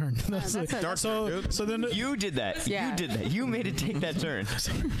took a turn. That's dark. So then you did that. Yeah. You did that. You made it take that turn.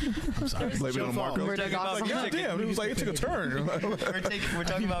 I'm sorry. Blame it on Marco. We're talking about music. Damn, he was like, it took a turn. We're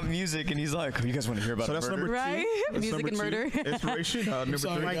talking about music, and he's like, "You guys want to hear about so that's murder?" Number right? Two. Music and murder. Inspiration. Number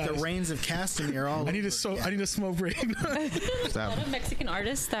sorry, 3. Like the Reigns of Castamere. I need a smoke break. A lot of Mexican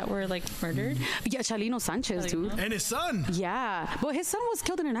artists that were like murdered. Yeah, Chalino Sanchez, dude. And his son. Yeah, but his son was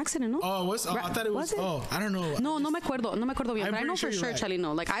killed in an accident, no? Oh, it was? Oh, I thought it was. Oh, I don't know. No me acuerdo bien. But I know for sure right.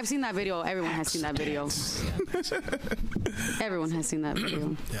 Chalino. Like I've seen that video. Everyone has seen that video. Everyone has seen that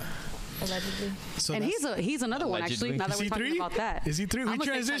video. Yeah. Allegedly. So and he's another one actually. Now that we're talking about that, is he 3? We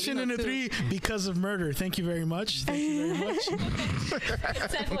transitioned into 3 because of murder. Thank you very much.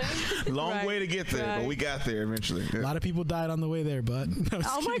 Long way to get there, but we got there eventually. A lot of people died on the way there, but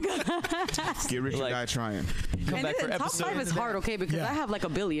oh my god, get rich or die trying. Come back for top episode. 5 is hard, okay? Because I have like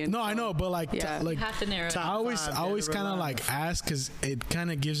 1 billion. No, I know, but like have to narrow. I always kind of like ask because it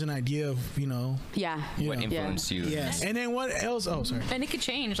kind of gives an idea of what influenced you. Yes. And then what else? Oh, sorry. And it could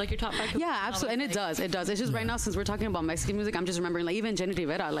change, like your top 5. Yeah, absolutely, and it does. It's just right now, since we're talking about Mexican music, I'm just remembering, like, even Jenny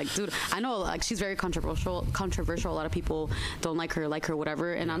Rivera, like, dude, I know, like, she's very controversial. A lot of people don't like her,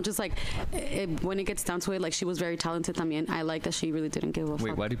 whatever. And I'm just like, when it gets down to it, like, she was very talented también. I like that she really didn't give a fuck.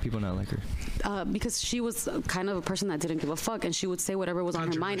 Wait, why do people not like her? Because she was kind of a person that didn't give a fuck, and she would say whatever was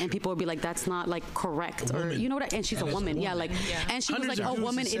on her mind, and people would be like, that's not, like, correct, or you know what? And she's a woman, yeah, like, and she was like a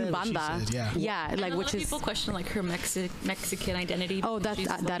woman in banda, yeah, like, which is people question like her Mexican identity. Oh,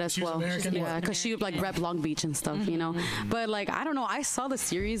 that as well. American. Yeah, because she like rep Long Beach and stuff, you know. But like I don't know, I saw the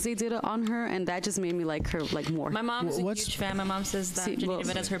series they did on her, and that just made me like her like more. My mom's a huge fan. My mom says that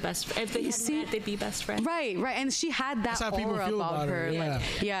Geneva is her best friend. If they met, they'd be best friends. Right, and she had that aura about her.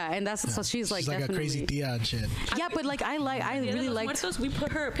 Yeah, and that's so she's like definitely a crazy tia and shit. Yeah, but like I really like. We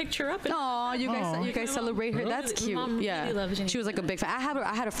put her picture up. Oh, you guys celebrate her. That's cute. Yeah, really she was like a big fan.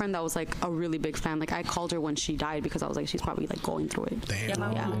 I had a friend that was like a really big fan. Like I called her when she died because I was like she's probably like going through it. Damn. Yeah,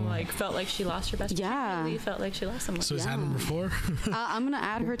 my mom like felt like she lost her best friend. Yeah, really felt like she lost someone. So is that number 4? I'm gonna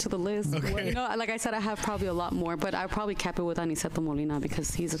add her to the list. Okay. You know, like I said, I have probably a lot more, but I probably kept it with Aniceto Molina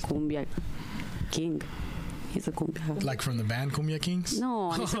because he's a cumbia king. He's a cumbia. Like from the band Cumbia Kings?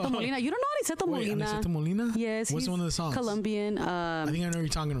 No, Aniceto Molina. You don't know Aniceto Molina? Aniceto Molina? Yes. What's one of the songs? Colombian. I think I know what you're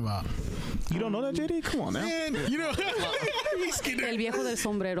talking about. You don't know that, JD? Come on now. Man, you know. El Viejo del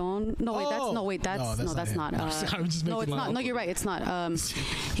Sombrerón. No, wait, that's not. I'm just making no, it's not. No, you're right. It's not.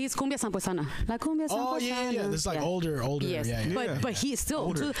 He's Cumbia Sampuesana. La Cumbia Sampuesana. Oh, yeah. This is like older. Yes. Yeah. But he's still.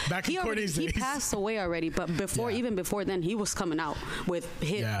 Older. Back in Courtney's days. He passed away already, but even before then, he was coming out with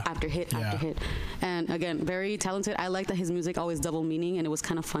hit after hit after hit. And again, very talented. I like that his music always double meaning, and it was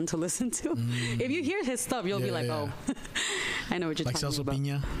kind of fun to listen to. If you hear his stuff, you'll be like, oh, I know what you're talking about. Like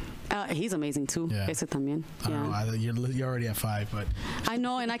Celso Piña? He's amazing too. Yeah. Ese también. I don't know. You're already at 5, but I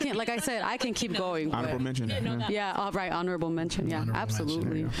know, and I can't. Like I said, I can keep going. Honorable mention. Yeah, right. Honorable mention. Yeah,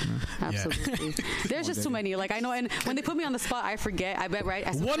 absolutely. Absolutely. There's just too many. Like I know, and when they put me on the spot, I forget. I bet right.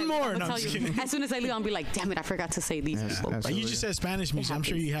 One more. No, as soon as I leave, I'll be like, damn it, I forgot to say these people. But you just said Spanish music. I'm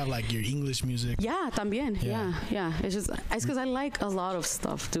sure you have like your English music. Yeah, también. Yeah. It's because I like a lot of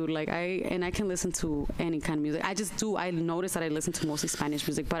stuff, dude. Like I can listen to any kind of music. I just do. I notice that I listen to mostly Spanish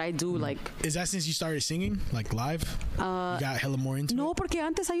music, but I do like. Is that since you started singing, like live? You got hella more into it? No, porque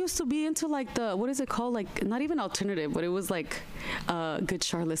antes I used to be into like the, what is it called? Like, not even alternative, but it was like Good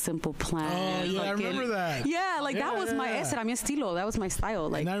Charlotte, Simple Plan. Oh, yeah, like I remember that. Yeah, like that was my, ese era mi estilo. That was my style.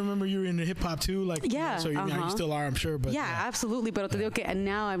 Like, and I remember you were into hip hop too. Like, so you still are, I'm sure. But yeah, absolutely. Pero te digo que, and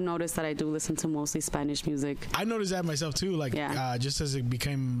now I've noticed that I do listen to mostly Spanish music. I noticed that myself too. Like, just as it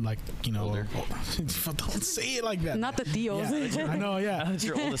became like, you know, don't say it like that. Not the tios. Yeah, I know, That's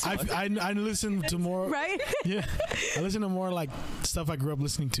your oldest one. I listen to more. Right? Yeah. I listen to more like stuff I grew up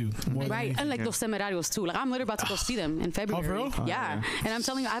listening to. Right. And like Los Temerarios too. Like I'm literally about to go see them in February. Oh, for real? Yeah. And I'm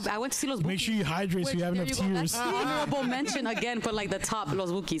telling you, I went to see Los Bukis. Make sure you hydrate so you have enough tears. That's honorable mention again, but like the top,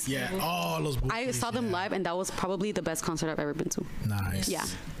 Los Bukis. Yeah. Oh, Los Bukis. I saw them live, and that was probably the best concert I've ever been to. Nice. Yeah.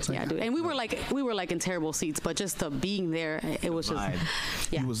 Yeah, dude. And we were like in terrible seats, but just the being there, it was just.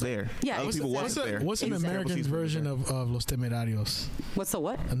 He was there. Yeah. Other people wasn't there. What's an American version of Los Temerarios? What's the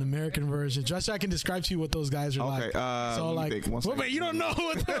what? An American version. Just so I can describe to you what those guys are like. So like, wait, you don't know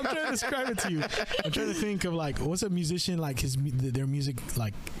what I'm trying to describe it to you. I'm trying to think of like, what's a musician like their music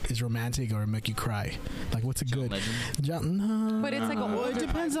like is romantic or make you cry? Like, what's a good? But it's like it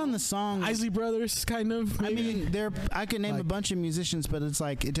depends on the song. Isley Brothers, kind of. Maybe. I mean, I could name a bunch of musicians, but it's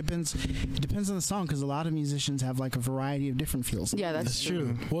like it depends on the song because a lot of musicians have like a variety of different feels. Yeah, that's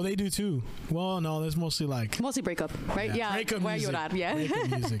true. Well, they do too. Well, no, there's mostly breakup, right? Yeah, breakup where music. Breakup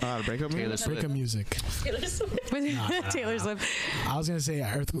music. Breakup music. Breakup music. Taylor Swift. I was gonna say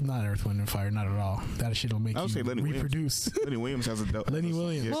not Earth, Wind and Fire, not at all. That shit'll make you reproduce. Lenny Williams has a dope. Lenny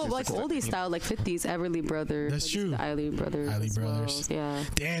Williams. Well, like oldie style, like 50s, Everly Brothers. That's true. The Isley Brothers. Well. Yeah.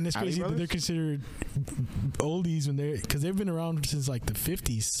 Damn, it's crazy that they're considered oldies because they've been around since like the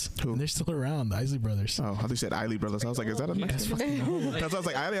 50s. Who? And they're still around. The Isley Brothers. Oh, I thought you said Isley Brothers. I was like, is that a Mexican? That's I was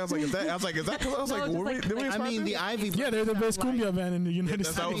like, Isley. I was like, is that? I was like, I mean, the Ivy. Yeah, they're the best cumbia band in the United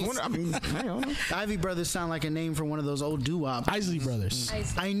States. I was wondering. I mean, hang on. Ivy Brothers sound like a name for one of those old doo-wop. Isley Brothers.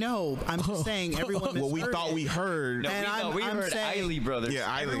 I know. I'm just saying everyone. Well, we thought we heard. No, and we heard saying, Isley Brothers.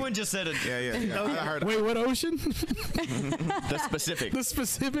 Yeah, Isley. Everyone just said it. Yeah. I heard. Wait, what ocean? The Pacific. The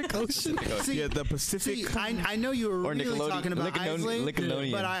Pacific Ocean. See, the Pacific. See, I know you were really talking about Isley,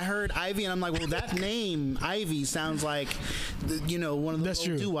 but I heard Ivy, and I'm like, well, that name Ivy sounds like, one of those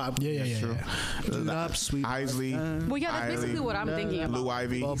old doo-wop. Yeah. Sweet Isley. Well, yeah, that's basically what I'm thinking about. Blue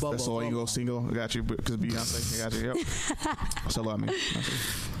Ivy. That's all you go single. I got you because Beyonce. I got you. Yep. So love me.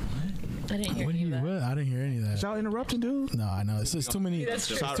 I didn't hear any of that. I didn't hear any of that. Y'all interrupting, dude? No, I know. It's just too many. There's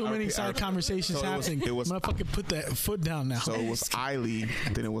too many side conversations happening. I'm gonna fucking put that foot down now. So it was Isley,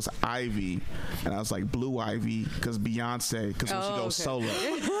 then it was Ivy, and I was like Blue Ivy because Beyonce, because when she goes solo.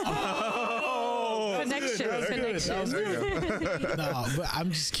 No, but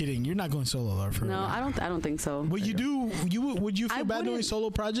I'm just kidding. You're not going solo, though. For no, real. I don't think so. But you do. Would you feel bad doing solo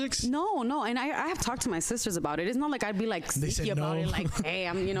projects? No, and I have talked to my sisters about it. It's not like I'd be like sneaky about it. Like, hey,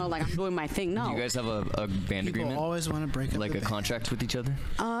 I'm I'm doing my thing. No. Do you guys have a band agreement? Always want to break up like a contract with each other?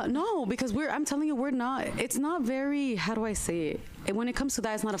 No, because I'm telling you, we're not. It's not very. How do I say it? And when it comes to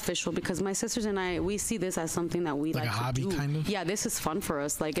that, it's not official because my sisters and I, we see this as something that we like a hobby, to do. kind of. Yeah, this is fun for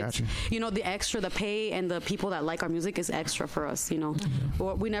us. Like Gotcha. it's the extra, the pay, and the people that like our music is extra for us.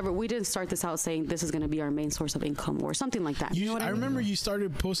 Mm-hmm. We didn't start this out saying this is going to be our main source of income or something like that. I remember you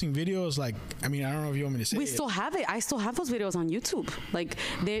started posting videos. Like, I don't know if you want me to say. We still have it. I still have those videos on YouTube. Like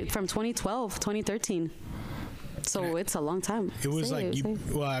from 2012, 2013. So it's a long time. It was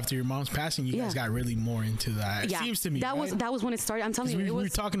after your mom's passing, you guys got really more into that. It seems to me that was when it started. I'm telling you, we were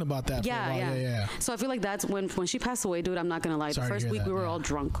talking about that. For a while. Yeah. So I feel like that's when she passed away, dude. I'm not gonna lie. The first week we were all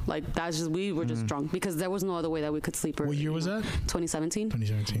drunk. Like we were just drunk because there was no other way that we could sleep. What year was that? 2017.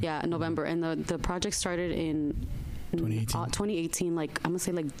 2017. Yeah, November, and the project started in 2018. Like I'm gonna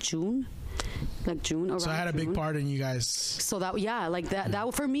say like June. Like June. So I had a big part in you guys. So that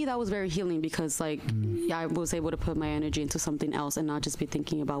that for me that was very healing because I was able to put my energy into something else and not just be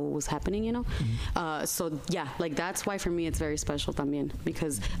thinking about what was happening. So that's why for me it's very special también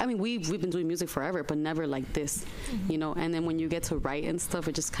because we've been doing music forever but never like this, and then when you get to write and stuff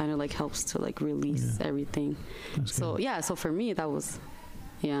it just kind of like helps to like release everything. That's so good. So for me that was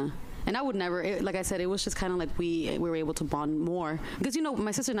And I would never, like I said, it was just kind of like we were able to bond more. Because,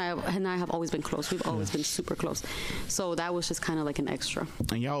 my sister and I have always been close. We've always been super close. So that was just kind of like an extra.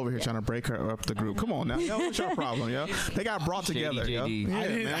 And y'all over here trying to break her up the group. Come on now. Yo, what's your problem, yo? They got brought together, yo.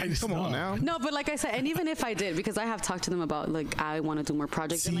 Come on now. No, but like I said, and even if I did, because I have talked to them about, like, I want to do more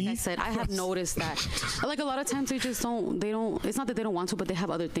projects. And like I said, I have noticed that, like, a lot of times they just don't, it's not that they don't want to, but they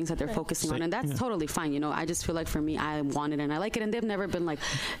have other things that they're focusing on. And that's totally fine, I just feel like for me, I want it and I like it. And they've never been like,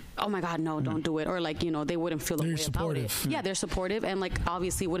 oh my God, no, don't do it. Or like, they wouldn't feel the way about it. Yeah, they're supportive. And like,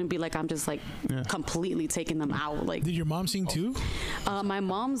 obviously, it wouldn't be like I'm just like completely taking them out. Like, did your mom sing too? My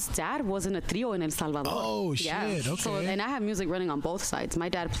mom's dad was in a trio in El Salvador. Oh, shit. Okay. So, and I have music running on both sides. My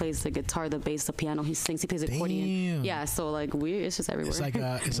dad plays the guitar, the bass, the piano. He sings, he plays accordion. Yeah, so like, it's just everywhere.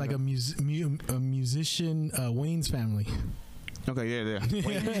 It's like a musician Wayne's family. Okay, yeah.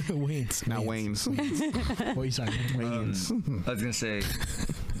 Wayne's. Not Wayne's. What are you talking about? Wayne's. I was going to say...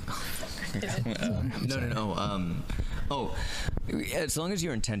 No. As long as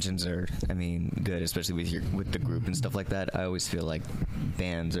your intentions are, good, especially with the group and stuff like that, I always feel like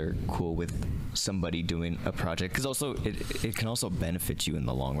bands are cool with somebody doing a project because also it can also benefit you in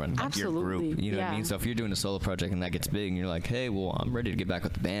the long run. Like Absolutely. Your group, you know what I mean? So if you're doing a solo project and that gets big and you're like, hey, well, I'm ready to get back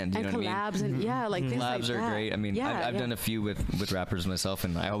with the band. You know what I mean? And like things collabs like are that. great. I've done a few with rappers myself,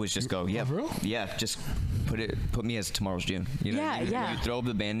 and I always just go, just put me as Tomorrow's June. You know what I mean? When you throw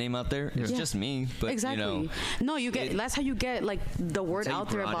the band name out there, it's just me. But exactly. No, you get. That's how you get like the word out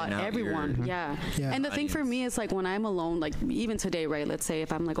there about everyone. And the thing for me is like when I'm alone, like even today, right? Let's say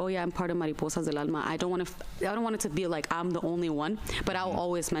if I'm like, oh yeah, I'm part of Mariposa del Alma. I don't want it to be like I'm the only one, but I'll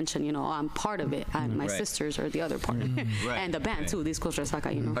always mention, I'm part of it, and my sisters are the other part, and the band too. Discos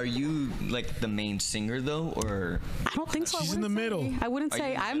Resaca, Are you like the main singer though, or? I don't think so. She's in the middle. I wouldn't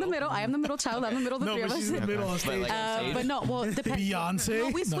say I'm the middle. I am the middle child. I'm the middle of the three of us. She's in the middle on stage. But no, well, it depends. Beyonce. No,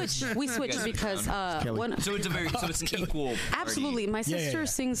 we switch because so it's an equal. Absolutely, my sister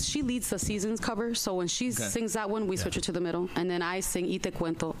sings. She leads the seasons cover, so when she sings that one, we switch it to the middle, and then I sing Y Te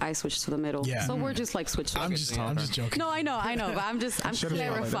Cuento. I switch to the middle. Yeah. So we're just like switching. I'm just joking. No, I know, but I'm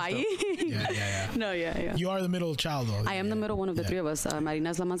clarifying. No, You are the middle child, though. I am the middle one of the three of us. Marina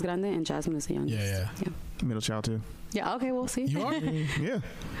is la más grande, and Jasmine is the youngest. Yeah. Middle child too. Yeah. Okay, we'll see. You are. Yeah.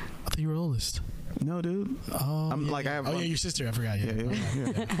 I thought you were oldest. No, dude. I'm like I have. Oh yeah, your sister. I forgot.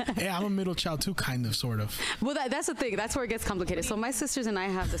 Yeah, I'm a middle child too, kind of, sort of. Well, that's the thing. That's where it gets complicated. So my sisters and I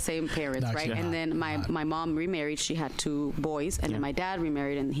have the same parents, right? And then my mom remarried. She had 2 boys, and then my dad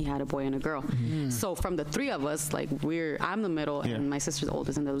remarried, and he had a boy and a girl. So from the 3 of us, like I'm the middle, and my sister's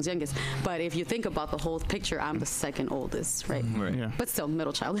oldest, and the youngest. But if you think about the whole picture, I'm the second oldest, right? Right. Yeah. But still,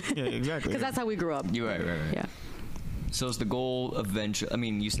 middle child. Yeah, exactly. Because that's how we grew up. You're right. Yeah. So is the goal eventually?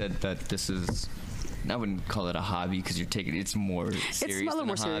 You said that this is. I wouldn't call it a hobby because it's more serious. It's a little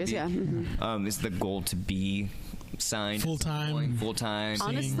more serious, yeah. Is the goal to be signed full time?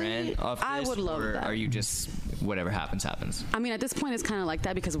 Honestly, rent off this, I would love that. Are you just whatever happens? At this point, it's kind of like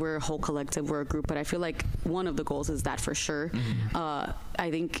that because we're a whole collective, we're a group. But I feel like one of the goals is that for sure. I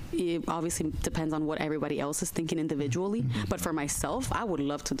think it obviously depends on what everybody else is thinking individually. But for myself, I would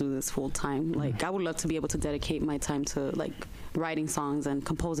love to do this full time. Like I would love to be able to dedicate my time to like writing songs and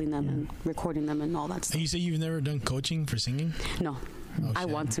composing them and recording them and all that stuff. And you say you've never done coaching for singing? No. I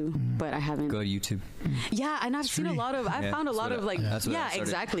want to, but I haven't. Go to YouTube. Yeah, and I've seen a lot of. I found a lot of like. Yeah,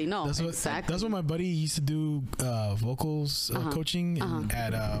 exactly. No, exactly. That's what my buddy used to do. Vocals coaching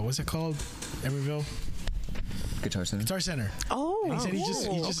at what's it called? Emeryville. Guitar Center. Oh, and he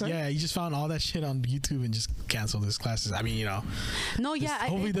said he just found all that shit on YouTube and just canceled his classes. I mean, you know. No, yeah.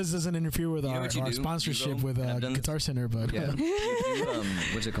 Hopefully this doesn't interfere with our sponsorship with Guitar Center, but yeah.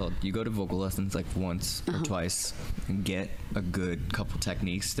 What's it called? You go to vocal lessons like once or twice and get a good couple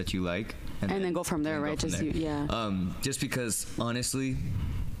techniques that you like, and then go from there, right? Just because honestly,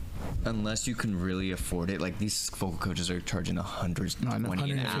 unless you can really afford it, like these vocal coaches are charging $120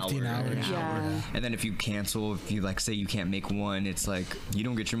 an hour. Yeah. And then if you cancel, if you like say you can't make one, it's like you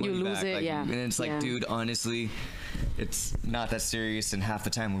don't get your money back. It, like, and it's like, dude, honestly, it's not that serious, and half the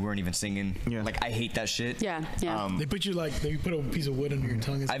time we weren't even singing. Like I hate that shit. Yeah. They put a piece of wood under your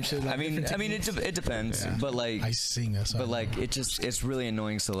tongue and some shit. Like, I mean it depends, but like I sing us. But like it's really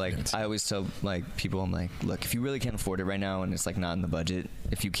annoying. So like I always tell like people, I'm like, look, if you really can't afford it right now and it's like not in the budget,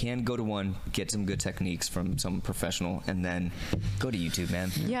 if you can go to one, get some good techniques from some professional, and then go to YouTube,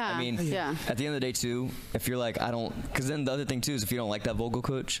 man. Yeah. I mean, at the end of the day too, if you're like because then the other thing too is if you don't like that vocal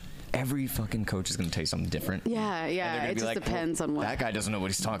coach, every fucking coach is gonna tell you something different. Yeah. It just depends on what. That guy doesn't know what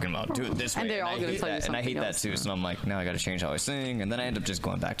he's talking about. Do it this way. And they're all gonna tell you something. And I hate that too. So I'm like, now I got to change how I sing, and then I end up just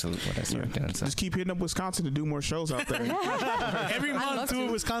going back to what I started doing. So. Just keep hitting up Wisconsin to do more shows out there. Every month do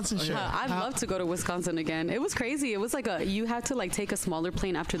a Wisconsin show. I'd love to go to Wisconsin again. It was crazy. It was like you had to like take a smaller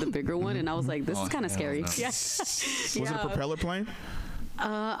plane after the bigger one, and I was like, this is kind of scary. Was it a propeller plane?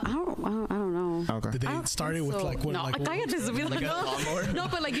 I don't know. Okay. Did they start it with so. like what? No, like, no,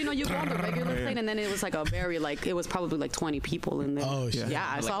 but like you go on the regular plane, and then it was like a very like it was probably like 20 people in there. Oh shit.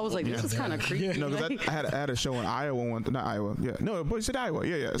 Yeah. So I was like, this is kind of creepy. No, because I had a show in Iowa not Iowa. Yeah, no, but you said Iowa.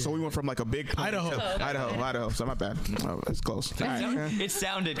 Yeah. So we went from like a big plane Idaho. So my bad. Oh, it's close. It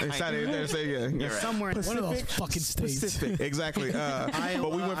sounded. Somewhere in one of those fucking states. Pacific. Exactly. Iowa,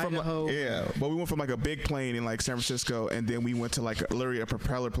 but we went from Idaho. like a big plane in like San Francisco, and then we went to like literally a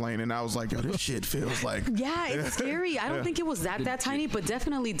propeller plane, and I was like, yo, this shit feels like. Yeah, it's scary. I don't think it was that tiny, but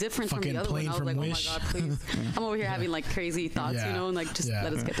definitely different from the other one. I was like, Wish. oh my god, please. I'm over here having like crazy thoughts, you know, and like just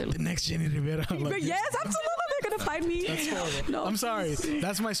let us get there. The next Jenny Rivera. Yes, absolutely. They're gonna find me. That's horrible. No, I'm sorry.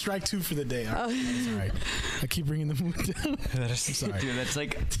 That's my strike 2 for the day. I'm sorry. I keep bringing the mood down. I'm sorry. Dude,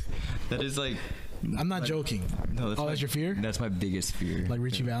 that is like. I'm not joking. No, that's your fear? That's my biggest fear. Like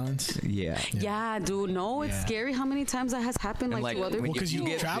Richie Valens? Yeah, dude. No, it's scary how many times that has happened like to other people. Well, because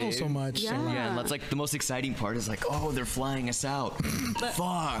you travel so much. Yeah. And that's like the most exciting part is like, oh, they're flying us out.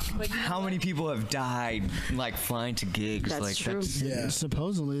 Fuck. How many people have died like flying to gigs? That's like true.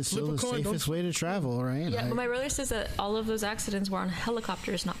 Supposedly it's still the safest way to travel, right? Yeah, but my brother says that all of those accidents were on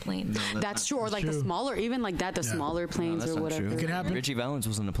helicopters, not planes. No, that's true. Or like the smaller, even like that, the smaller planes or whatever. It could happen. Richie Valens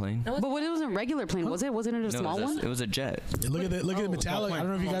was on a plane. But when it wasn't a regular plane, was it? Wasn't it a small one? It was a jet. Look at the Metallica. I don't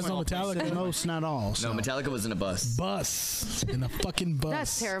know if you guys know Metallica. Most, not all. No, Metallica was in a bus. In a fucking bus.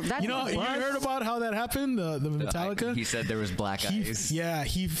 That's terrible. You know, you heard about how that happened? The Metallica? He said there was black eyes. Yeah,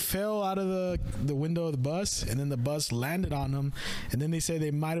 he fell out of the window of the bus, and then the bus landed on him. And then they said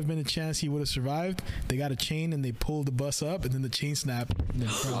there might have been a chance he would have survived. They got a chain and they pulled the bus up, and then the chain snapped. And then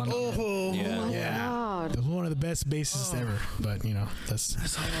fell on him. Yeah. It was one of the best bases ever. But you know, that's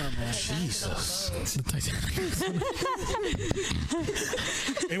horrible. Jesus. The Titanic.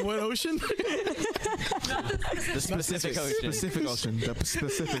 In what ocean? The Pacific Ocean. Pacific Ocean. The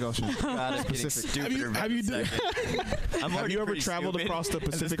Pacific Ocean. God, I'm getting stupider. Have you done? Have you ever traveled across the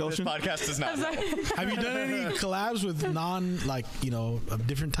Pacific Ocean? This podcast is not. Have you done any collabs with a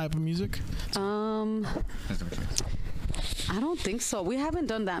different type of music? I don't think so. We haven't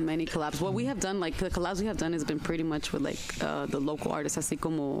done that many collabs. What we have done, like the collabs we have done, has been pretty much with like the local artists, así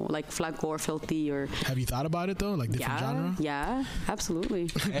como like Flaco or Filthy or. Have you thought about it though, like different genre? Yeah, absolutely.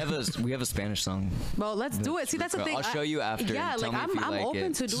 We have a Spanish song. Well, let's do it. See, that's the thing. I'll show you after. Yeah, like I'm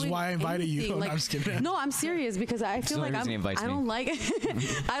open to doing. This is why I invited you. Like, I'm just kidding. No, I'm serious because I feel like I don't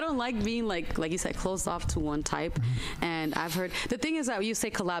like being like you said, closed off to one type. And I've heard the thing is that you say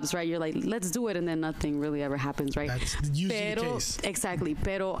collabs, right? You're like, let's do it, and then nothing really ever happens, right? That's usually the case. Exactly.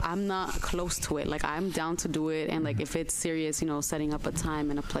 Pero I'm not close to it. Like I'm down to do it, and like if it's serious, setting up a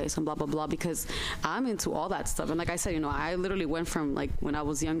time and a place and blah blah blah, because I'm into all that stuff. And like I said, I literally went from like when I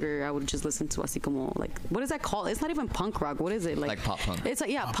was younger, I would just listen to así como like what is that called? It's not even punk rock. What is it? Like pop punk. It's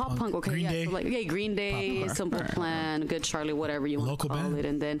like pop punk. Okay, Green Day. So like Green Day, Simple Plan, Good Charlie, whatever you want to call it,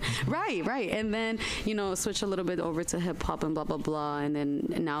 and then right, and then switch a little bit over to hip hop and blah blah blah, and then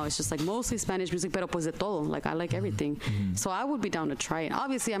now it's just like mostly Spanish music, pero pues de todo. Like I like everything, So I would be down to try it.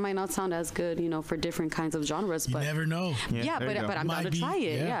 Obviously, I might not sound as good, for different kinds of genres, but you never know. Yeah, but I'm down to try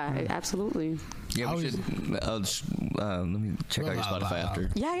it. Yeah, absolutely. Yeah, we should. Let me check out your Spotify after.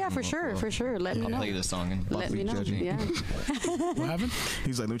 Yeah, for sure. Let me know. I'll play the song and let me know. Yeah. What happened?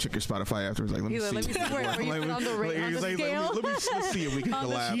 He's like, let me check your Spotify afterwards. Like, let me see where you put on the scale. Let's see if we can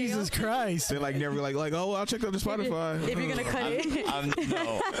collab. Jesus Christ! They're like never like, oh, I'll check out the Spotify. If you're gonna cut it,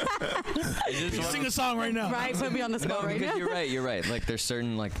 no. Sing a song right now. Right, put me on the spot right now. You're right. Like there's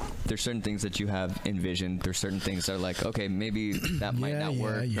certain things that you have envisioned. There's certain things that are like, okay, maybe that might not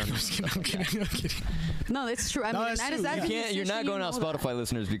work. Yeah. I'm kidding. No, it's true. I mean, you're not going out Spotify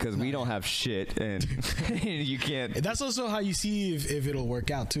listeners because we don't have shit, and you can't. That's also how you see if it'll work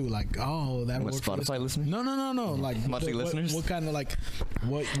out too. Like, oh, that works. Spotify listeners? No. Like monthly listeners. What kind of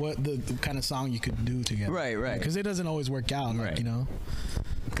what the kind of song you could do together? Right. Because it doesn't always work out. Right.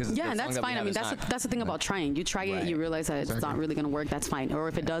 Yeah, and that's fine. I mean, that's the thing about trying. You try it, you realize that it's not really going to work. That's fine. Or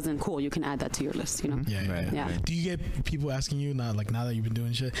if it doesn't, cool. You can add that to your list. Yeah. Do you get people asking you now that you've been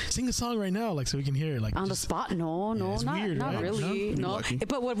doing shit, sing a song right now, like so we can hear it, like on the spot? No, not weird, not right? really. No.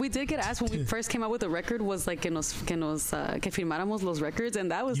 But what we did get asked when we first came out with the record was like que firmáramos los records,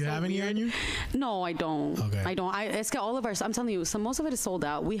 and that was. You so have any on you? No, I don't. Okay. I don't. It's got all of our. I'm telling you, so most of it is sold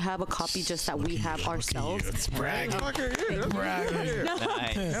out. We have a copy just that we have ourselves. It's bragging.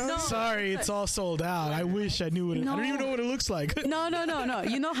 No. Sorry, it's all sold out. I wish I knew what I don't even know what it looks like. No.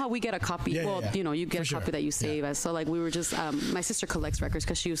 You know how we get a copy? You get a copy that you save as. So like we were just my sister collects records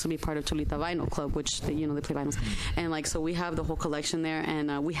because she used to be part of Cholita Vinyl Club, which they play vinyls, and like so we have the whole collection there,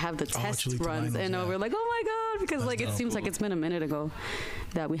 and we have the test runs, and we're like, oh my god, because like it seems like it's been a minute ago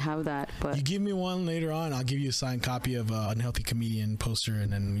that we have that. But you give me one later on, I'll give you a signed copy of Unhealthy Comedian poster,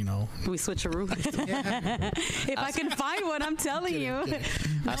 and then we switch a room. If I can find one, I'm telling you.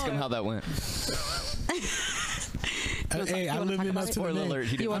 Ask him how that went. Hey, I'm living up to the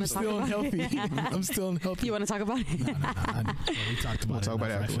name. I'm still unhealthy. You want to talk about it? No. We talked about it. We'll talk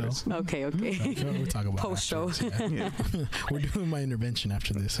about it afterwards. Okay. We'll talk about post show. Yeah. We're doing my intervention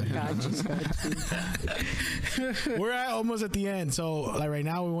after this. Gotcha. We're almost at the end. So like right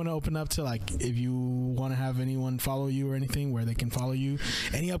now we want to open up to like if you want to have anyone follow you or anything, where they can follow you.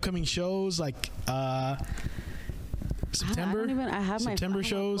 Any upcoming shows like September? I have September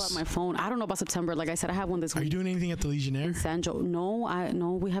shows. My phone. I don't know about September. Like I said, I have one this week. Are you doing anything at the Legionnaire? In San Joe?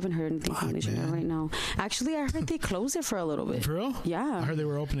 No, we haven't heard anything from Legionnaire right now. Actually, I heard they closed it for a little bit. For real? Yeah. I heard they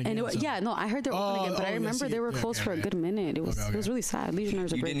were open again. I heard they were open again, but I remember they were closed for a good minute. It was really sad.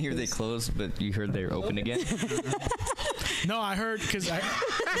 Legionnaire's a great You didn't hear they closed, but you heard they were open again? No, I heard because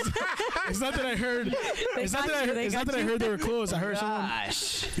it's not that I heard. It's not that I heard they were closed. I heard someone.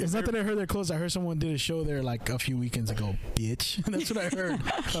 It's not that I heard they're closed. I heard someone did a show there like a few weekends ago. Bitch. That's what I heard.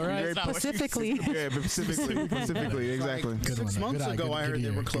 All right. Specifically. Yeah, specifically, exactly. 6 months ago, I heard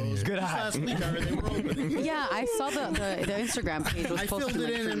they were closed. Good eye. Last week, I heard they were open. Yeah, I saw the Instagram page was posted. I filled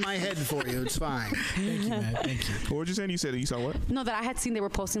it in my head for you. It's fine. Thank you, man. Thank you. What were you saying? You said you saw what? No, that I had seen they were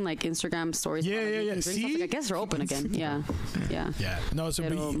posting like Instagram stories. Yeah. See? Like, I guess they're open again. Yeah. No, so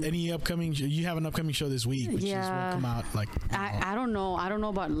any upcoming? You have an upcoming show this week, which won't come out like. I don't know. I don't know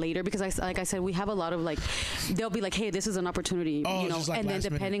about later because like I said, we have a lot of like. They'll be like, hey, this is an opportunity. Like and then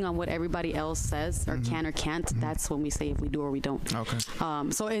depending on what everybody else says or can or can't, that's when we say if we do or we don't. Okay.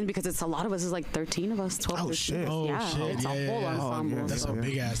 Because it's a lot of us, is like 13 of us, 12 of us. Shit. It's a whole ensemble. That's a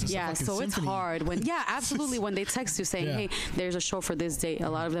big ass. So it's hard when absolutely when they text you saying, hey, there's a show for this date. A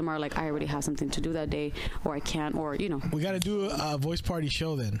lot of them are like, I already have something to do that day, or I can't, or We got to do a voice party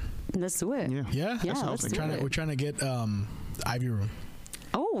show then. Let's do it. Yeah. We're trying to get Ivy Room.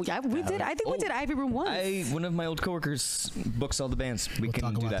 Oh yeah, we did. I think we did Ivy Room once. One of my old coworkers books all the bands. We'll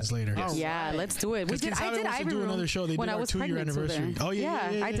talk about this later. Yes. Yeah, let's do it. I did Ivy Room another show. They when did I was 2-year anniversary. Oh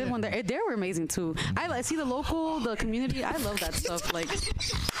yeah, I did one there. They were amazing too. I see the local, the community. I love that stuff. Like.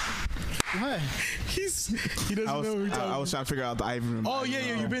 What? He doesn't know what we're talking about. I was trying to figure out the Ivy Room. Oh,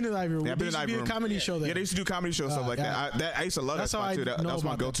 yeah, you've been to the Ivy Room. Yeah, I've been to the Ivy Room. A comedy show there. Yeah, they used to do comedy shows, stuff like that. I used to love that spot, too. That was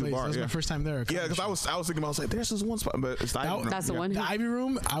my go-to bar. That was my first time there. Yeah, because I was thinking, I was like, there's this one spot, but it's the Ivy Room. That's the one. The Ivy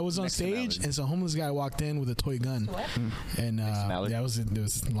Room, I was on stage, and some homeless guy walked in with a toy gun. And it was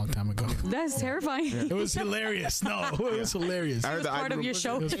a long time ago. That's terrifying. It was hilarious. No, it was hilarious. It was part of your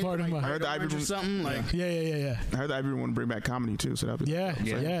show. It was part of my. I heard the Ivy Room. Something like. Yeah. I heard the Ivy Room want to bring back comedy, too. So that was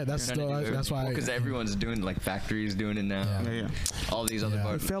yeah. That's the. That's why. Because everyone's doing like factories doing it now. Yeah. All these other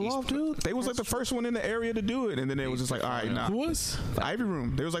bars. It fell off, dude. They was like the first one in the area to do it, and then it was just like, all right, nah. Who was? The Ivy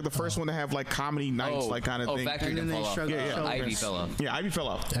Room. They was like the first one to have like comedy nights, like kind of thing. Factory didn't fall off. Ivy fell off. Yeah, Ivy fell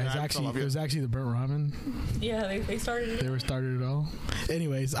off. It was actually the burnt ramen. Yeah, they started it. They started it all.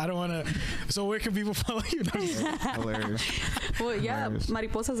 Anyways, I don't want to. So where can people follow you? Hilarious. Well, yeah,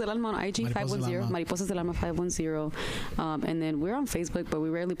 Mariposa del Alma on IG, 510. Mariposa del Alma 510. And then we're on Facebook, but we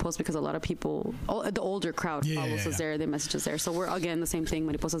rarely post because a lot of people, the older crowd follows us there. They message us there. So we're, again, the same thing,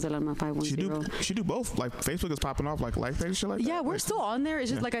 Mariposa del Alma 510. She do both. Like, Facebook is popping off, like, life page and shit like that. Yeah, we're still on there.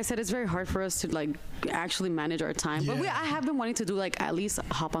 It's just, like I said, it's very hard for us to, like, actually manage our time. But I have been wanting to do, like, at least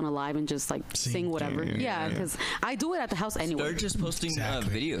hop on a live and just, like, sing whatever. Yeah, because I do it at the house anyway. Start just posting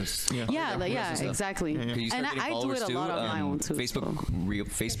videos. Exactly. And I do it a lot on my own, too.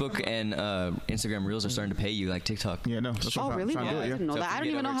 Facebook and Instagram Reels are starting to pay you like TikTok. Yeah, no. Oh, really? I didn't know that. I don't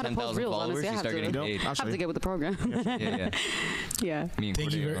even know how to post Reels, honestly. I have to get with the program. Yeah. Me and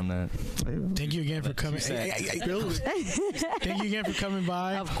Cordy on that. Thank you again for coming. Thank you again for coming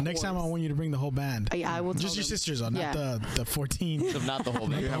by. Next time I want you to bring the whole band. I will. Just your sisters on, not the 14. Not the whole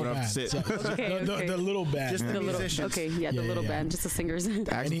band. The little band. Just the musicians. Okay, the little band, just the singers.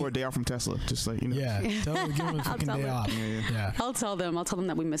 Ask for a day off from Tesla, just like, you know. Yeah, tell them, give them a fucking day off. Yeah. I'll tell them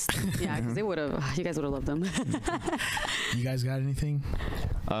that we missed them. Yeah, because you guys would have loved them. You guys got anything?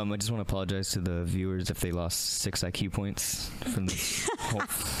 I just want to apologize to the viewers if they lost 6 IQ points from this whole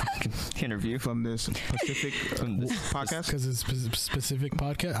interview. From this Pacific podcast? Because it's specific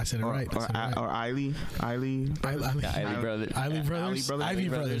podcast. I said it right. Or Ivy Brothers.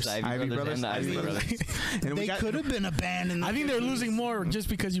 They could have been a band. I think they're losing more just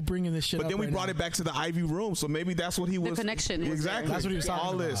because you bring in this shit up. But then we brought it back to the Ivy Room, so maybe that's what he was. The connection. Exactly. That's what he was talking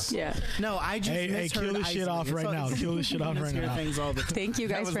all about. This. Yeah. No, I just Hey, kill this shit off right now. Kill this shit off right now. Thank you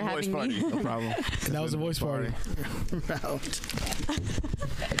guys for having me. No problem. That was a voice party.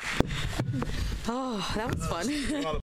 Oh, that was fun.